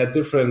because we had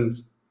different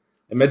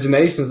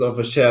imaginations of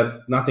a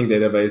shared nothing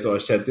database or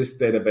a shared disk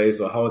database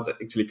or how it's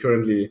actually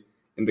currently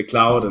in the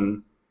cloud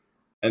and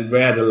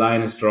where the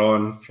line is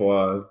drawn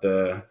for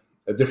the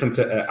different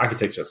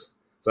architectures.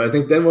 So I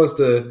think that was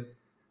the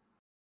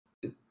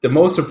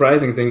most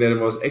surprising thing, that it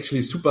was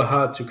actually super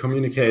hard to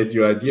communicate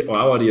your idea or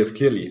our ideas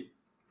clearly.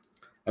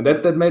 And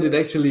that made it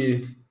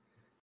actually,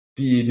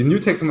 the new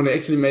taxonomy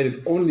actually made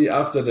it only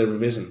after the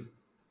revision.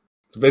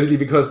 So basically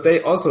because they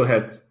also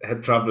had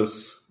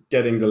troubles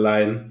getting the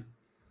line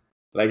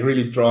like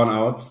really drawn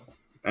out.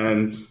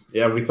 And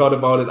we thought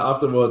about it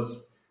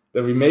afterwards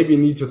that we maybe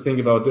need to think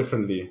about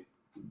differently.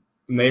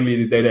 namely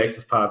the data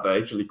access part, are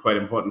actually quite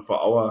important for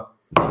our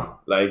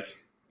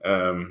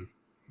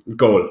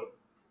goal,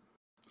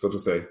 so to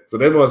say. So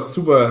that was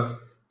super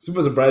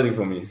surprising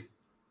for me.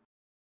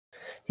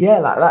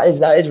 Yeah,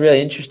 that is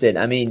really interesting.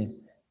 I mean,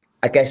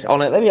 I guess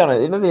maybe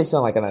it's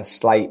on like on a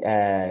slight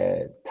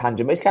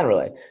tangent, but it's kind of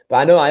related. But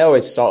I know I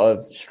always sort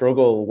of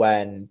struggle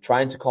when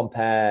trying to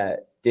compare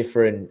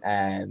different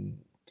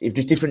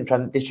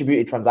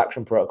distributed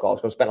transaction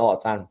protocols. Because I've spent a lot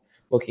of time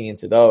looking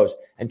into those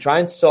and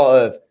trying to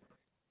sort of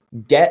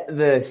get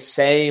the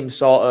same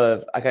sort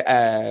of like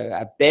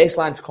a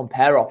baseline to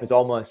compare off is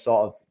almost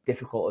sort of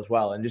difficult as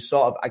well. And just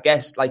sort of, I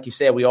guess, like you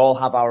say, we all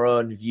have our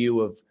own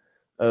view of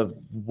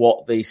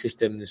what these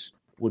systems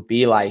would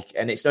be like.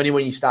 And it's only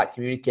when you start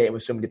communicating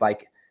with somebody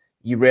like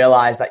you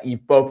realize that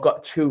you've both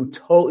got two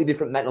totally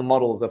different mental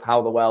models of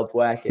how the world's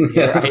working,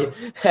 right?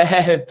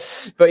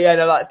 But yeah,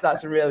 no,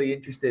 that's a really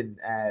interesting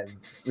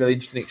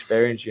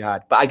experience you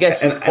had. But I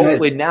guess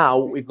hopefully now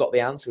we've got the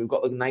answer. We've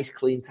got the nice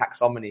clean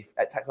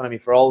taxonomy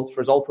for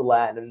us all to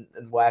learn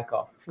and work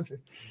off.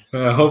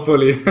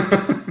 Hopefully.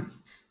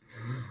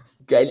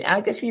 Okay,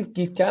 I guess you've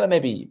kind of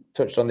maybe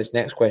touched on this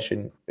next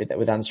question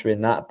with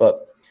answering that,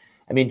 but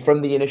I mean,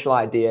 from the initial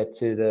idea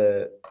to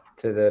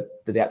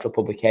the actual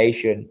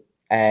publication,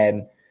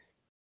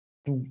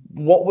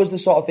 what was the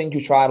sort of thing you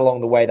tried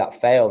along the way that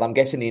failed? I'm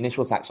guessing the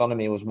initial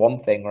taxonomy was one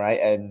thing,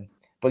 right?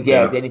 But is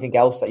there anything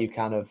else that you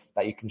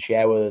can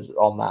share with us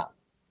on that?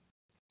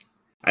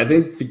 I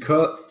think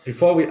because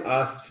before we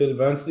asked Phil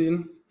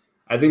Bernstein,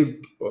 I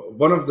think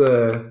one of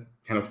the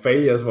kind of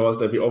failures was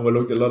that we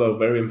overlooked a lot of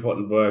very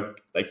important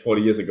work like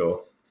 40 years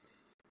ago.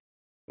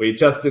 We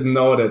just didn't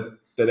know that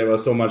there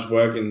was so much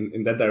work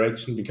in that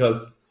direction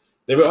because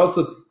they were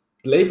also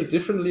labeled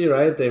differently,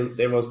 right?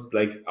 There was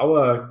like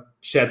our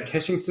shared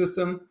caching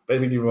system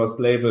basically was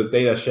labeled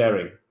data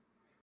sharing.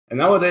 And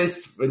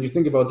nowadays, when you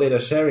think about data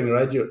sharing,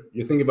 right,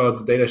 you think about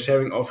the data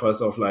sharing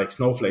offers of like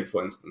Snowflake,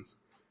 for instance,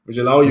 which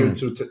allow you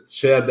to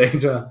share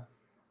data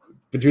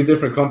between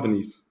different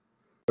companies.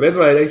 But that's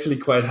why it's actually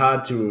quite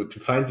hard to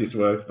find this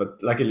work.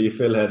 But luckily,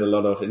 Phil had a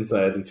lot of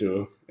insight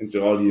into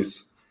all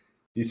these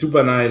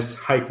super nice,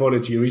 high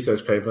quality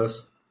research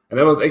papers. And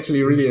that was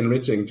actually really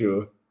enriching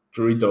to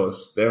read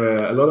those. There were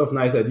a lot of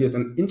nice ideas.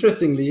 And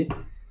interestingly,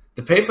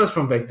 the papers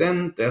from back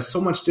then, they're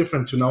so much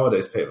different to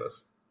nowadays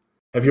papers.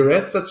 Have you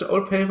read such an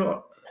old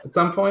paper at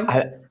some point?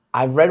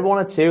 I've read one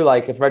or two.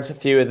 Like I've read a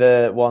few of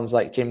the ones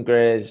like Jim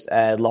Gray's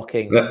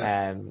locking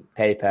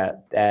paper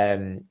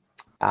and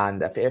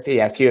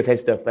a few of his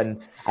stuff.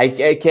 And I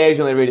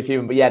occasionally read a few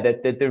of them. But yeah,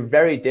 they're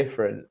very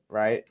different,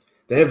 right?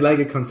 They have like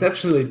a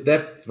conceptual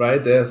depth,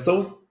 right? They're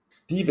so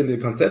deep in the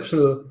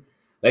conceptual.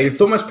 Like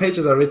so much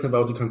pages are written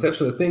about the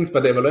conceptual things,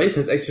 but the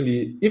evaluation is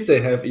actually, if they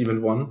have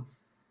even one,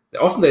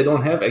 often they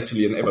don't have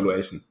actually an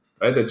evaluation,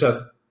 right? They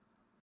just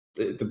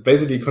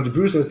basically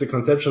contribution is the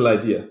conceptual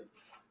idea,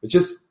 which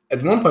is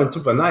at one point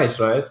super nice,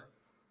 right?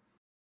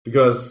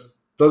 Because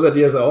those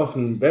ideas are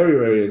often very,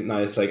 very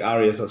nice, like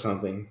arias or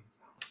something.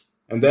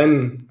 And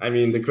then, I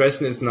mean, the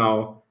question is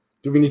now,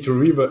 do we need to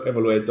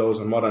re-evaluate those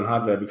on modern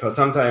hardware? Because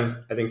sometimes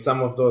I think some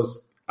of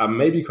those are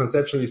maybe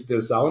conceptually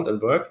still sound and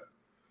work,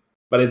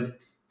 but it's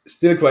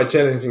still quite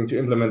challenging to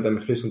implement them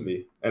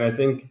efficiently. And I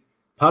think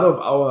part of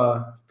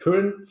our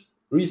current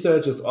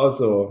research is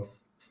also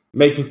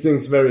making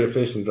things very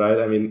efficient, right?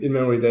 I mean,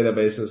 in-memory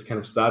databases kind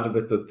of started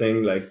with the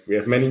thing, like we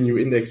have many new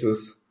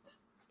indexes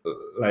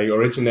like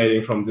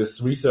originating from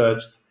this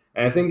research.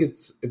 And I think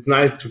it's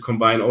nice to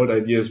combine old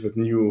ideas with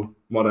new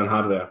modern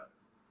hardware.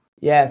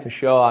 Yeah, for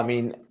sure. I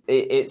mean,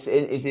 it's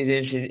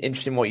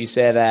interesting what you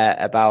say there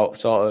about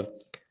sort of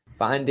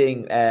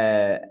finding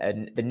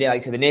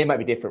the name might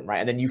be different, right?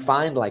 And then you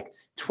find like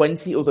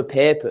 20 other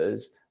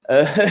papers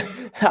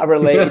that are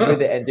related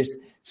with it, and just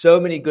so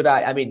many good.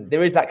 I mean,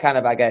 there is that kind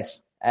of, I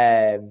guess,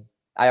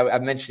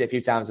 I've mentioned it a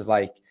few times of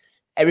like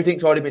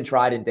everything's already been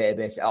tried in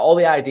database. All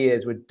the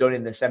ideas were done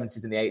in the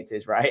 70s and the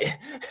 80s, right?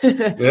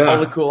 Yeah. All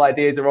the cool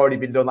ideas have already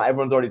been done. Like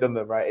everyone's already done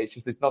them, right? It's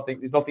just there's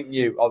nothing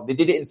new. Or they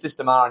did it in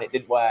System R and it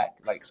didn't work,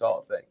 like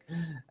sort of thing.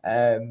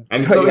 And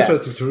it's so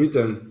interesting to read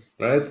them,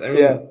 right? I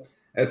mean,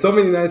 there's so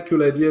many nice,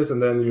 cool ideas,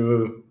 and then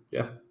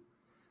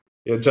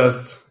you're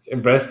just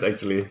impressed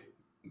actually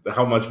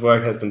how much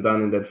work has been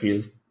done in that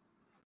field.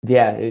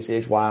 Yeah,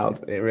 it's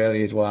wild. It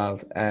really is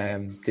wild.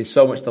 There's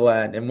so much to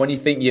learn, and when you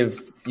think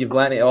you've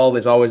learned it all,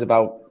 there's always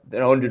about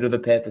 100 other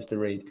papers to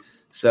read.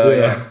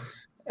 So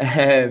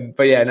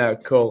but yeah, no,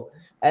 cool.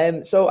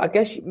 So I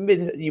guess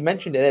you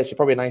mentioned it there, so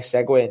probably a nice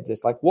segue into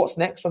this. Like, what's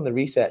next on the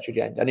research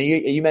agenda? And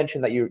you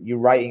mentioned that you're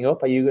writing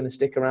up. Are you going to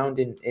stick around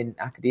in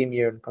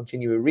academia and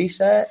continue with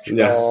research?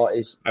 Yeah, or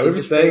I will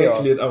be staying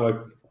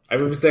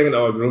at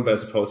our group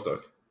as a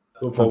postdoc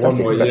for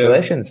Fantastic, 1 more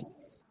congratulations. year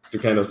to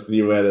kind of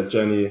see where the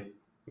journey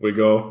will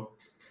go.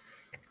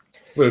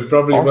 We'll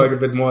probably work a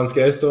bit more on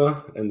Scale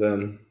Store, and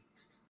then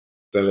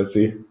let's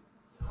see.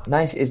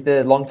 Nice. Is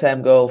the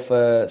long-term goal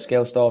for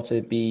Scale Store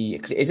to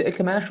be? Is it a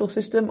commercial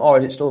system, or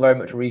is it still very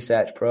much a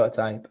research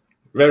prototype?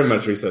 Very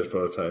much research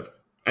prototype,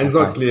 and it's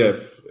not clear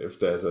if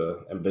there's an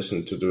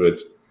ambition to do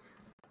it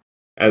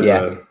as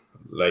a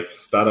like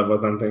startup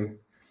or something.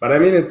 But I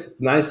mean, it's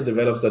nice to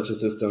develop such a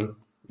system.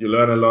 You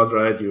learn a lot,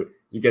 right?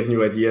 You get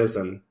new ideas,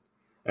 and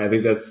I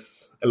think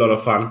that's a lot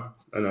of fun.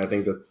 And I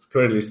think that's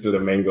currently still the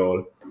main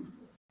goal.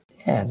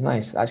 Yeah,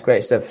 nice. That's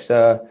great stuff.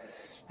 So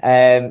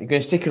you're going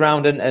to stick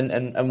around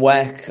and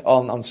work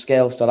on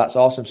Scale, so that's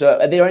awesome. So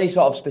are there any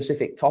sort of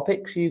specific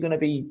topics you're going to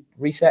be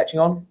researching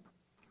on?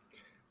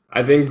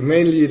 I think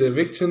mainly the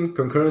eviction,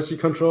 concurrency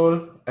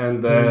control,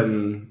 and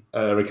then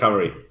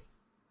recovery,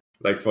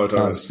 like fault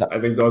tolerance. I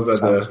think those are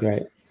the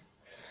great.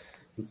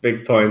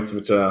 Big points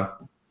which are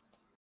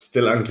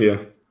still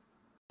unclear.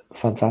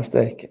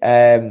 Fantastic.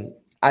 And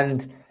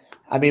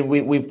I mean,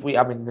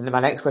 my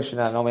next question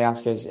I normally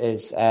ask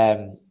is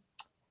can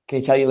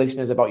you tell your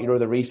listeners about your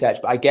other research?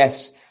 But I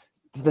guess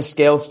the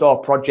Scale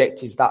Store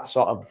project is that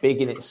sort of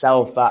big in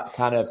itself that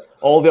kind of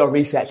all your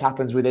research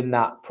happens within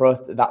that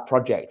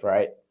project,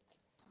 right?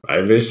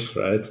 I wish,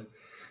 right?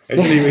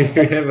 Actually, we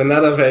have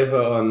another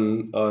paper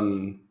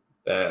on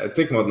at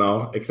Sigmod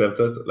now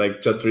accepted,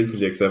 like just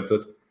recently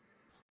accepted.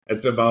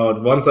 It's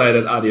about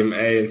one-sided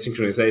RDMA and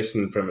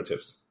synchronization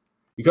primitives.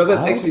 Because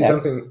that's actually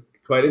something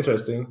quite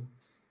interesting.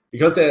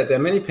 Because there are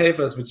many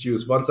papers which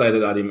use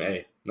one-sided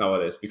RDMA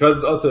nowadays. Because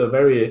it's also a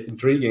very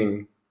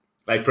intriguing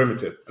like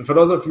primitive. And for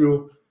those of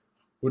you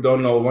who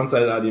don't know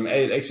one-sided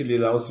RDMA, it actually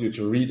allows you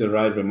to read and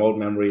write remote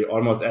memory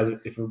almost as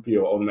if it would be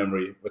your own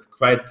memory with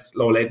quite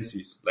low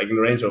latencies, like in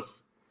the range of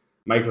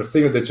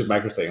single-digit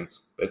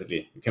microseconds,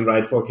 basically. You can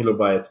write 4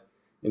 kilobyte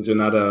into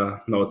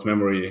another node's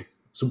memory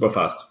super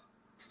fast.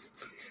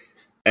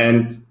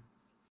 And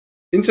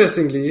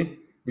interestingly,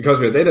 because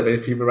we're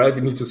database people, right,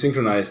 we need to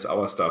synchronize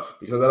our stuff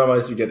because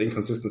otherwise you get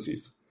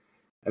inconsistencies.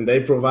 And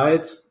they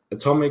provide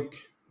atomic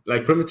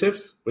like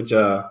primitives, which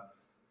are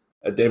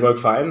they work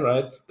fine,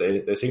 right?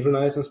 They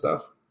synchronize and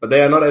stuff, but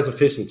they are not as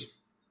efficient.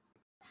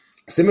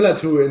 Similar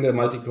to in the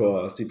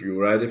multi-core CPU,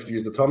 right? If you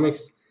use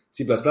atomics,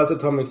 C++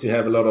 atomics, you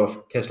have a lot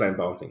of cache line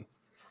bouncing.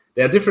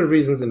 There are different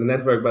reasons in the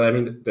network, but I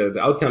mean, the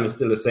outcome is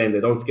still the same.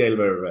 They don't scale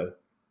very well.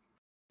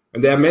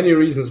 And there are many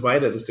reasons why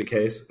that is the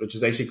case, which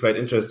is actually quite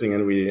interesting.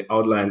 And we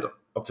outlined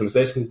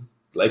optimization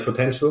like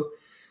potential.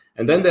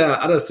 And then there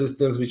are other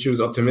systems which use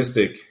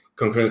optimistic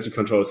concurrency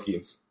control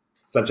schemes,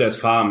 such as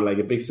Farm, like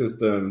a big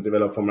system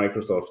developed for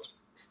Microsoft,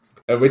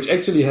 which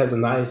actually has a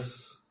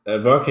nice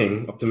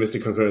working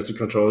optimistic concurrency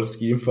control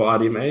scheme for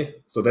RDMA.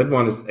 So that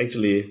one is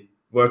actually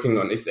working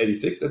on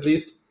x86 at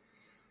least.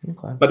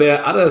 Okay. But there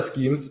are other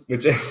schemes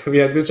which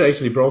are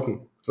actually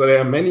broken. So there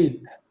are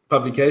many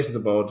publications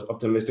about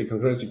optimistic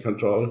concurrency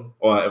control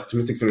or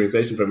optimistic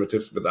synchronization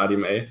primitives with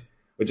RDMA,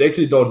 which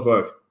actually don't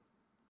work.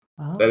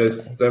 Oh,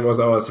 that was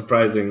our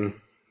surprising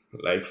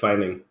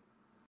finding.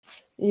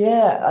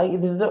 Yeah,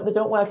 they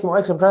don't work in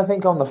works. I'm trying to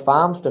think on the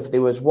Farm stuff.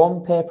 There was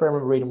one paper I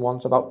remember reading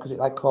once about because it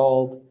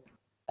called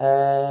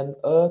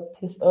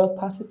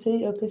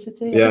opacity. I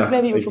think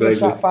maybe it was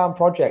from the Farm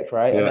project,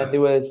 right? Yeah. And then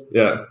there was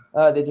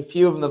there's a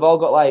few of them. They've all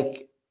got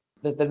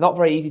they're not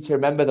very easy to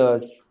remember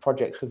those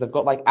projects because they've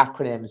got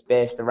acronyms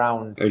based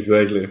around fast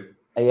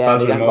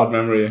remote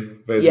memory,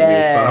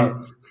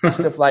 basically.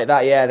 Stuff like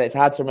that. Yeah, it's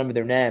hard to remember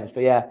their names,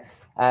 but yeah.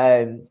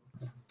 And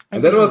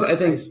that was, I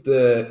think,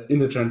 in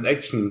the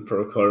transaction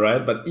protocol,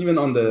 right? But even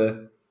on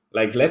the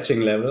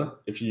latching level,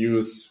 if you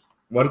use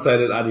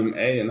one-sided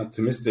RDMA in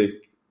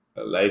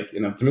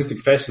optimistic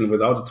fashion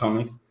without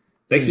atomics,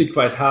 it's actually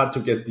quite hard to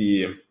get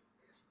the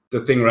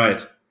thing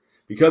right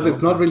because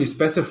it's not really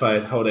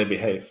specified how they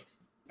behave.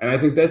 And I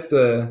think that's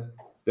the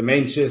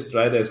main gist,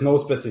 right? There's no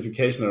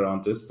specification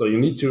around this. So you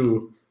need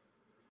to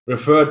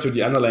refer to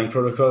the underlying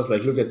protocols,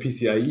 look at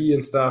PCIe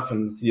and stuff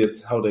and see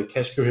how the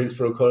cache coherence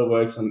protocol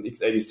works on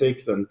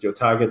x86 and your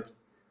target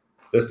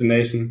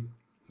destination.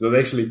 So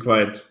it's actually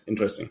quite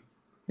interesting.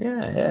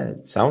 Yeah,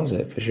 it sounds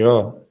it for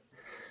sure.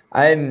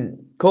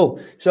 Cool.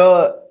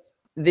 So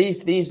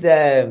this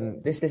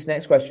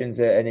next question's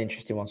an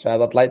interesting one.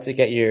 So I'd like to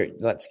get your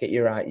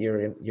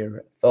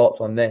thoughts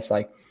on this.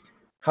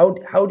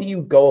 How do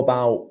you go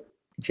about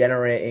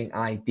generating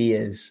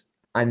ideas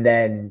and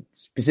then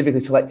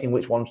specifically selecting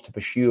which ones to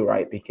pursue,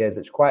 right? Because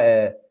it's quite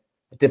a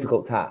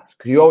difficult task.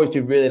 Because you always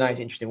do really nice,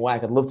 interesting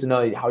work. I'd love to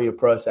know how your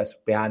process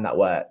behind that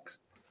works.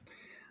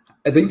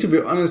 I think, to be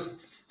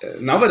honest,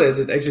 nowadays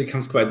it actually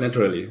comes quite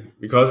naturally.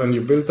 Because when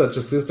you build such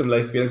a system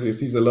like Scalable, you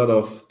see a lot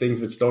of things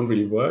which don't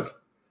really work.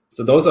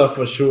 So those are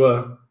for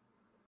sure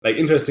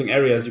interesting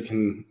areas you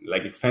can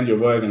expand your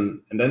work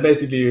and then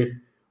basically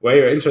where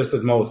you're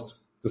interested most.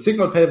 The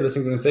Sigmod paper, the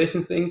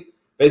synchronization thing,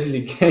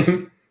 basically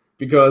came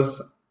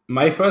because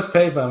my first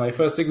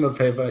Sigmod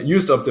paper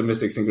used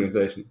optimistic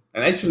synchronization.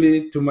 And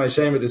actually, to my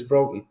shame, it is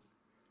broken.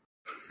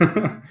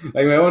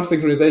 My own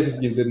synchronization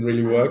scheme didn't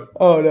really work.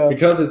 Oh, no.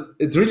 Because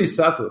it's really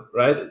subtle,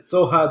 right? It's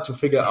so hard to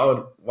figure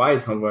out why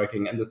it's not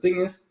working. And the thing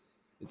is,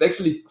 it's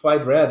actually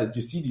quite rare that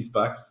you see these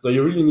bugs. So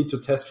you really need to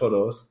test for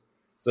those.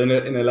 So in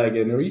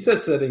a research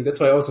setting, that's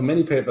why also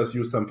many papers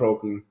use some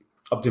broken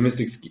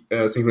optimistic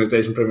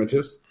synchronization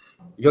primitives.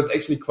 Because it's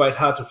actually quite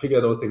hard to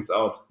figure those things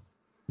out.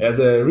 There's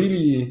a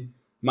really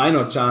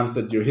minor chance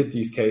that you hit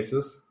these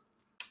cases,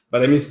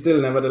 But I mean, still,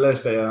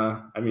 nevertheless, they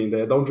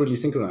don't really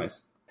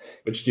synchronize,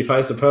 which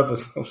defies the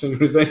purpose of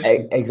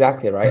synchronization.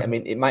 Exactly right. I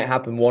mean, it might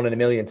happen 1 in a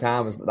million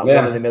times, but that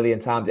 1 in a million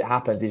times it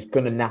happens is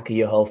going to knacker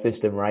your whole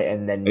system, right?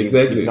 And then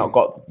you've not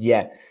got,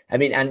 I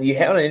mean, and you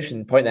hit on an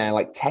interesting point there,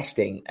 like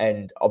testing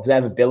and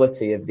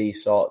observability of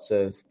these sorts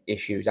of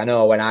issues. I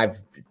know when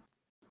I've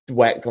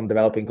worked on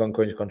developing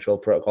concurrency control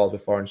protocols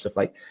before and stuff,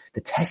 like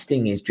the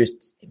testing is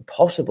just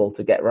impossible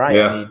to get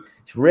right. I mean,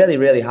 it's really,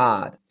 really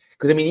hard.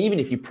 Because I mean, even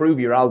if you prove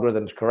your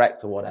algorithm's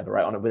correct or whatever,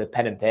 right, on it with a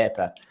pen and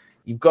paper,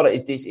 you've got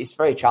it. It's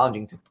very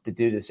challenging to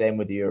do the same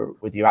with your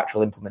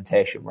actual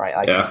implementation, right?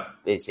 Like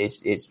it's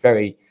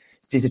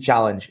a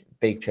challenge,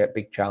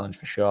 big challenge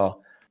for sure.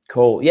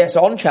 Cool. Yeah.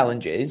 So on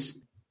challenges,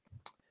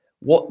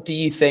 what do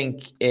you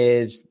think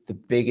is the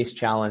biggest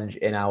challenge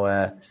in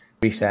our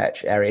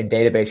research area in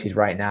databases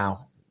right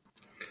now?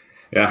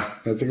 Yeah,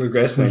 that's a good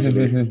question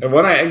actually, and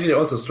one I actually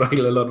also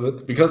struggle a lot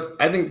with, because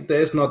I think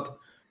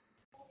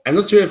I'm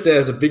not sure if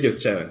there's a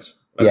biggest challenge,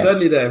 but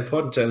certainly there are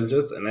important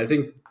challenges, and I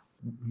think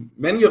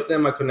many of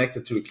them are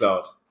connected to the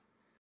cloud.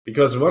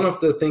 Because one of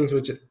the things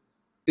which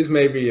is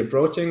maybe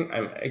approaching,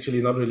 I'm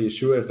actually not really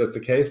sure if that's the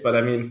case, but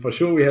I mean, for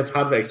sure we have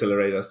hardware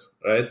accelerators,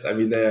 right? I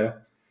mean,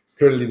 they're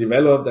currently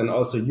developed and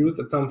also used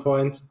at some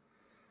point.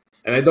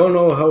 And I don't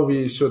know how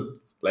we should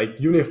like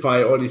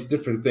unify all these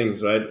different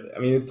things, right? I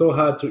mean, it's so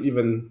hard to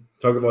even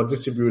talk about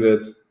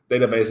distributed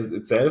databases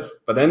itself.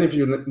 But then if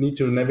you need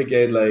to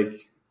navigate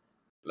like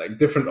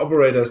different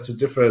operators to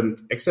different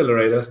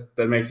accelerators,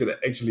 that makes it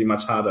actually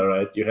much harder,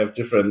 right? You have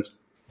different...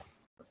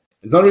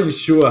 It's not really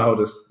sure how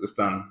this is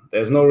done.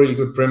 There's no really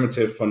good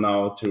primitive for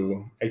now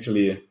to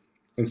actually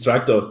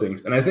instruct those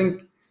things. And I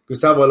think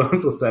Gustavo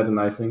Alonso said a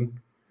nice thing,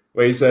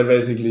 where he said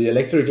basically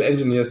electrical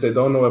engineers, they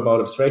don't know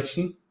about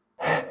abstraction.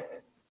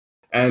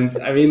 And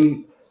I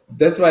mean,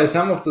 that's why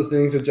some of the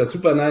things which are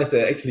super nice,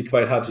 they're actually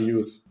quite hard to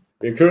use.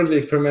 We're currently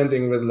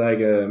experimenting with like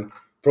a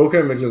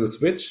program with a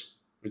switch,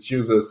 which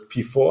uses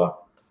P4.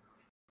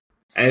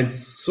 And it's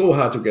so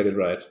hard to get it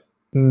right.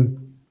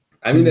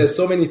 I mean, there's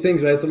so many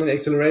things, right? So many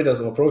accelerators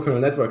or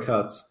programmable network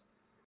cards.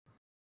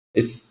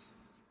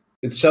 It's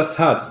just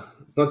hard.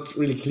 It's not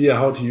really clear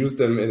how to use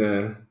them in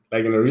a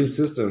real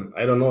system.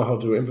 I don't know how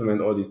to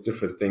implement all these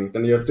different things.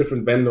 Then you have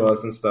different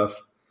vendors and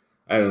stuff.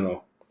 I don't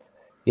know.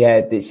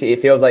 Yeah, it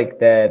feels like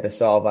the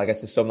sort of, I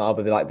guess, to sum that up,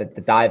 would be like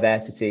the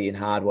diversity in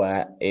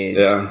hardware is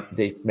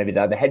maybe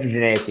the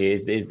heterogeneity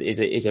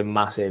is a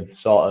massive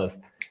sort of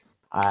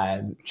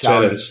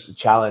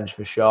challenge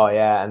for sure.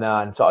 Yeah,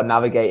 and sort of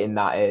navigating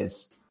that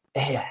is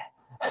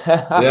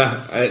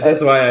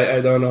that's why I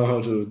don't know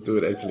how to do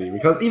it actually,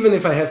 because even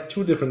if I have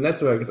two different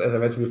networks, as I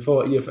mentioned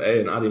before,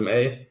 EFA and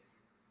RDMA,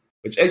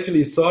 which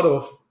actually sort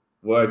of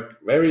work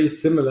very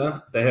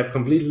similar, they have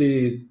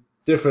completely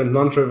different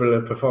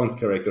non-trivial performance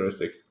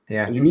characteristics.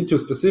 Yeah, and you need to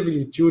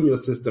specifically tune your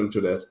system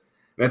to that.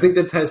 And I think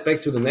that ties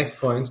back to the next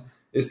point,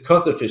 is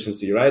cost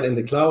efficiency, right? In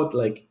the cloud,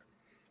 like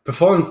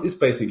performance is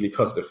basically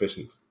cost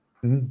efficient.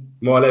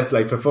 More or less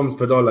like performance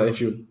per dollar.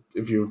 If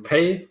you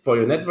pay for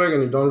your network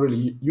and you don't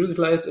really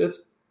utilize it,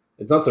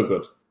 it's not so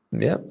good.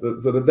 Yeah.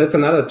 So that's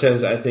another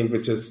challenge, I think,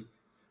 which is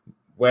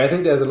where I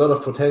think there's a lot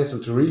of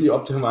potential to really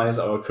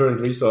optimize our current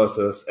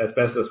resources as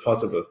best as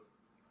possible.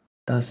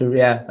 That's a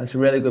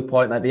really good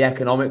point. Like the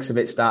economics of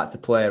it start to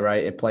play,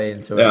 right? It play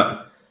into it.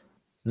 Yeah.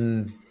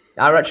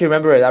 I actually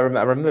remember it. I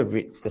remember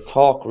the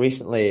talk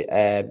recently.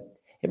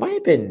 It might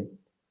have been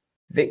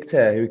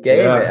Victor who gave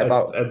it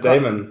about at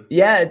Damon.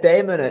 At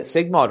Damon at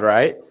Sigmod,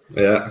 right?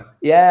 I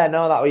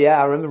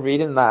remember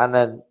reading that, and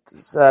then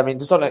I mean,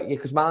 just on it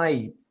because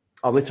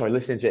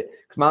listening to it,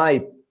 because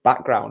my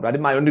background, I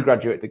did my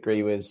undergraduate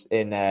degree was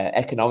in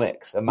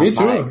economics and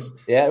mathematics. Me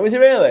too. Yeah, was it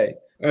really?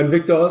 And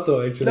Victor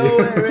also, actually. No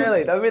way,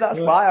 really? I mean, that's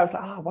why I was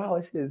like, wow,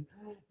 this is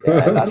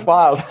that's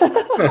wild.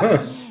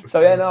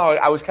 So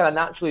I was kind of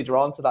naturally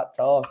drawn to that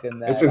talk,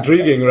 and it's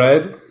intriguing,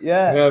 right?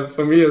 Yeah,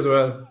 for me as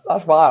well.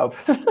 That's wild.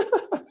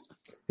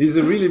 He's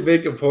a really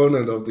big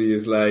opponent of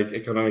these like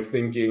economic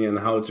thinking and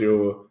how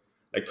to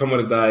like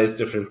commoditize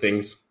different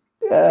things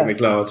in the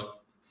cloud.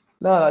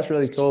 No, that's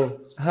really cool.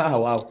 Oh,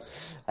 wow.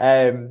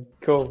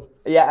 Cool.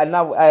 Yeah, and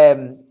now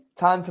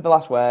time for the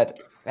last word.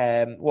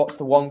 What's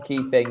the one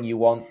key thing you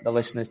want the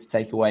listeners to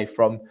take away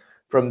from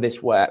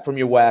this work, from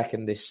your work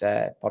in this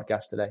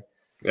podcast today?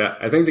 Yeah,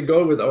 I think the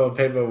goal with our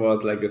paper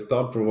was like a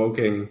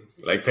thought-provoking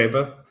like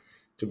paper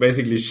to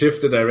basically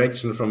shift the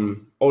direction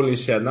from only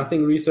shared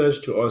nothing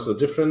research to also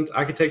different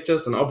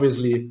architectures. And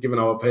obviously, given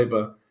our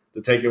paper,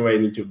 the takeaway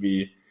need to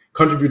be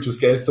contribute to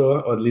Scale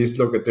Store, or at least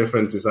look at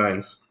different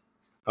designs,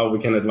 how we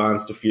can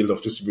advance the field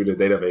of distributed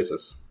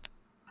databases.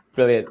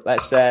 Brilliant.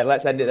 Let's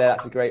end it there.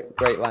 That's a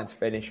great line to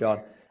finish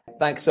on.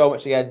 Thanks so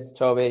much again,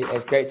 Toby.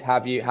 It's great to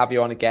have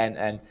you on again,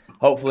 and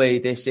hopefully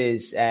this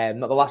is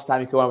not the last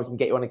time you come on. We can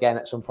get you on again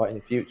at some point in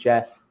the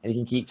future, and you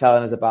can keep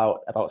telling us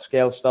about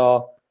Scale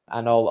Store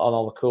and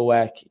all the cool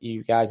work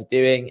you guys are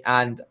doing.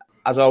 And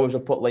as always,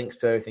 we'll put links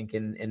to everything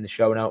in the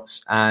show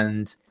notes,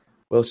 and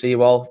we'll see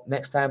you all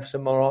next time for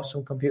some more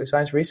awesome computer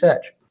science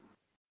research.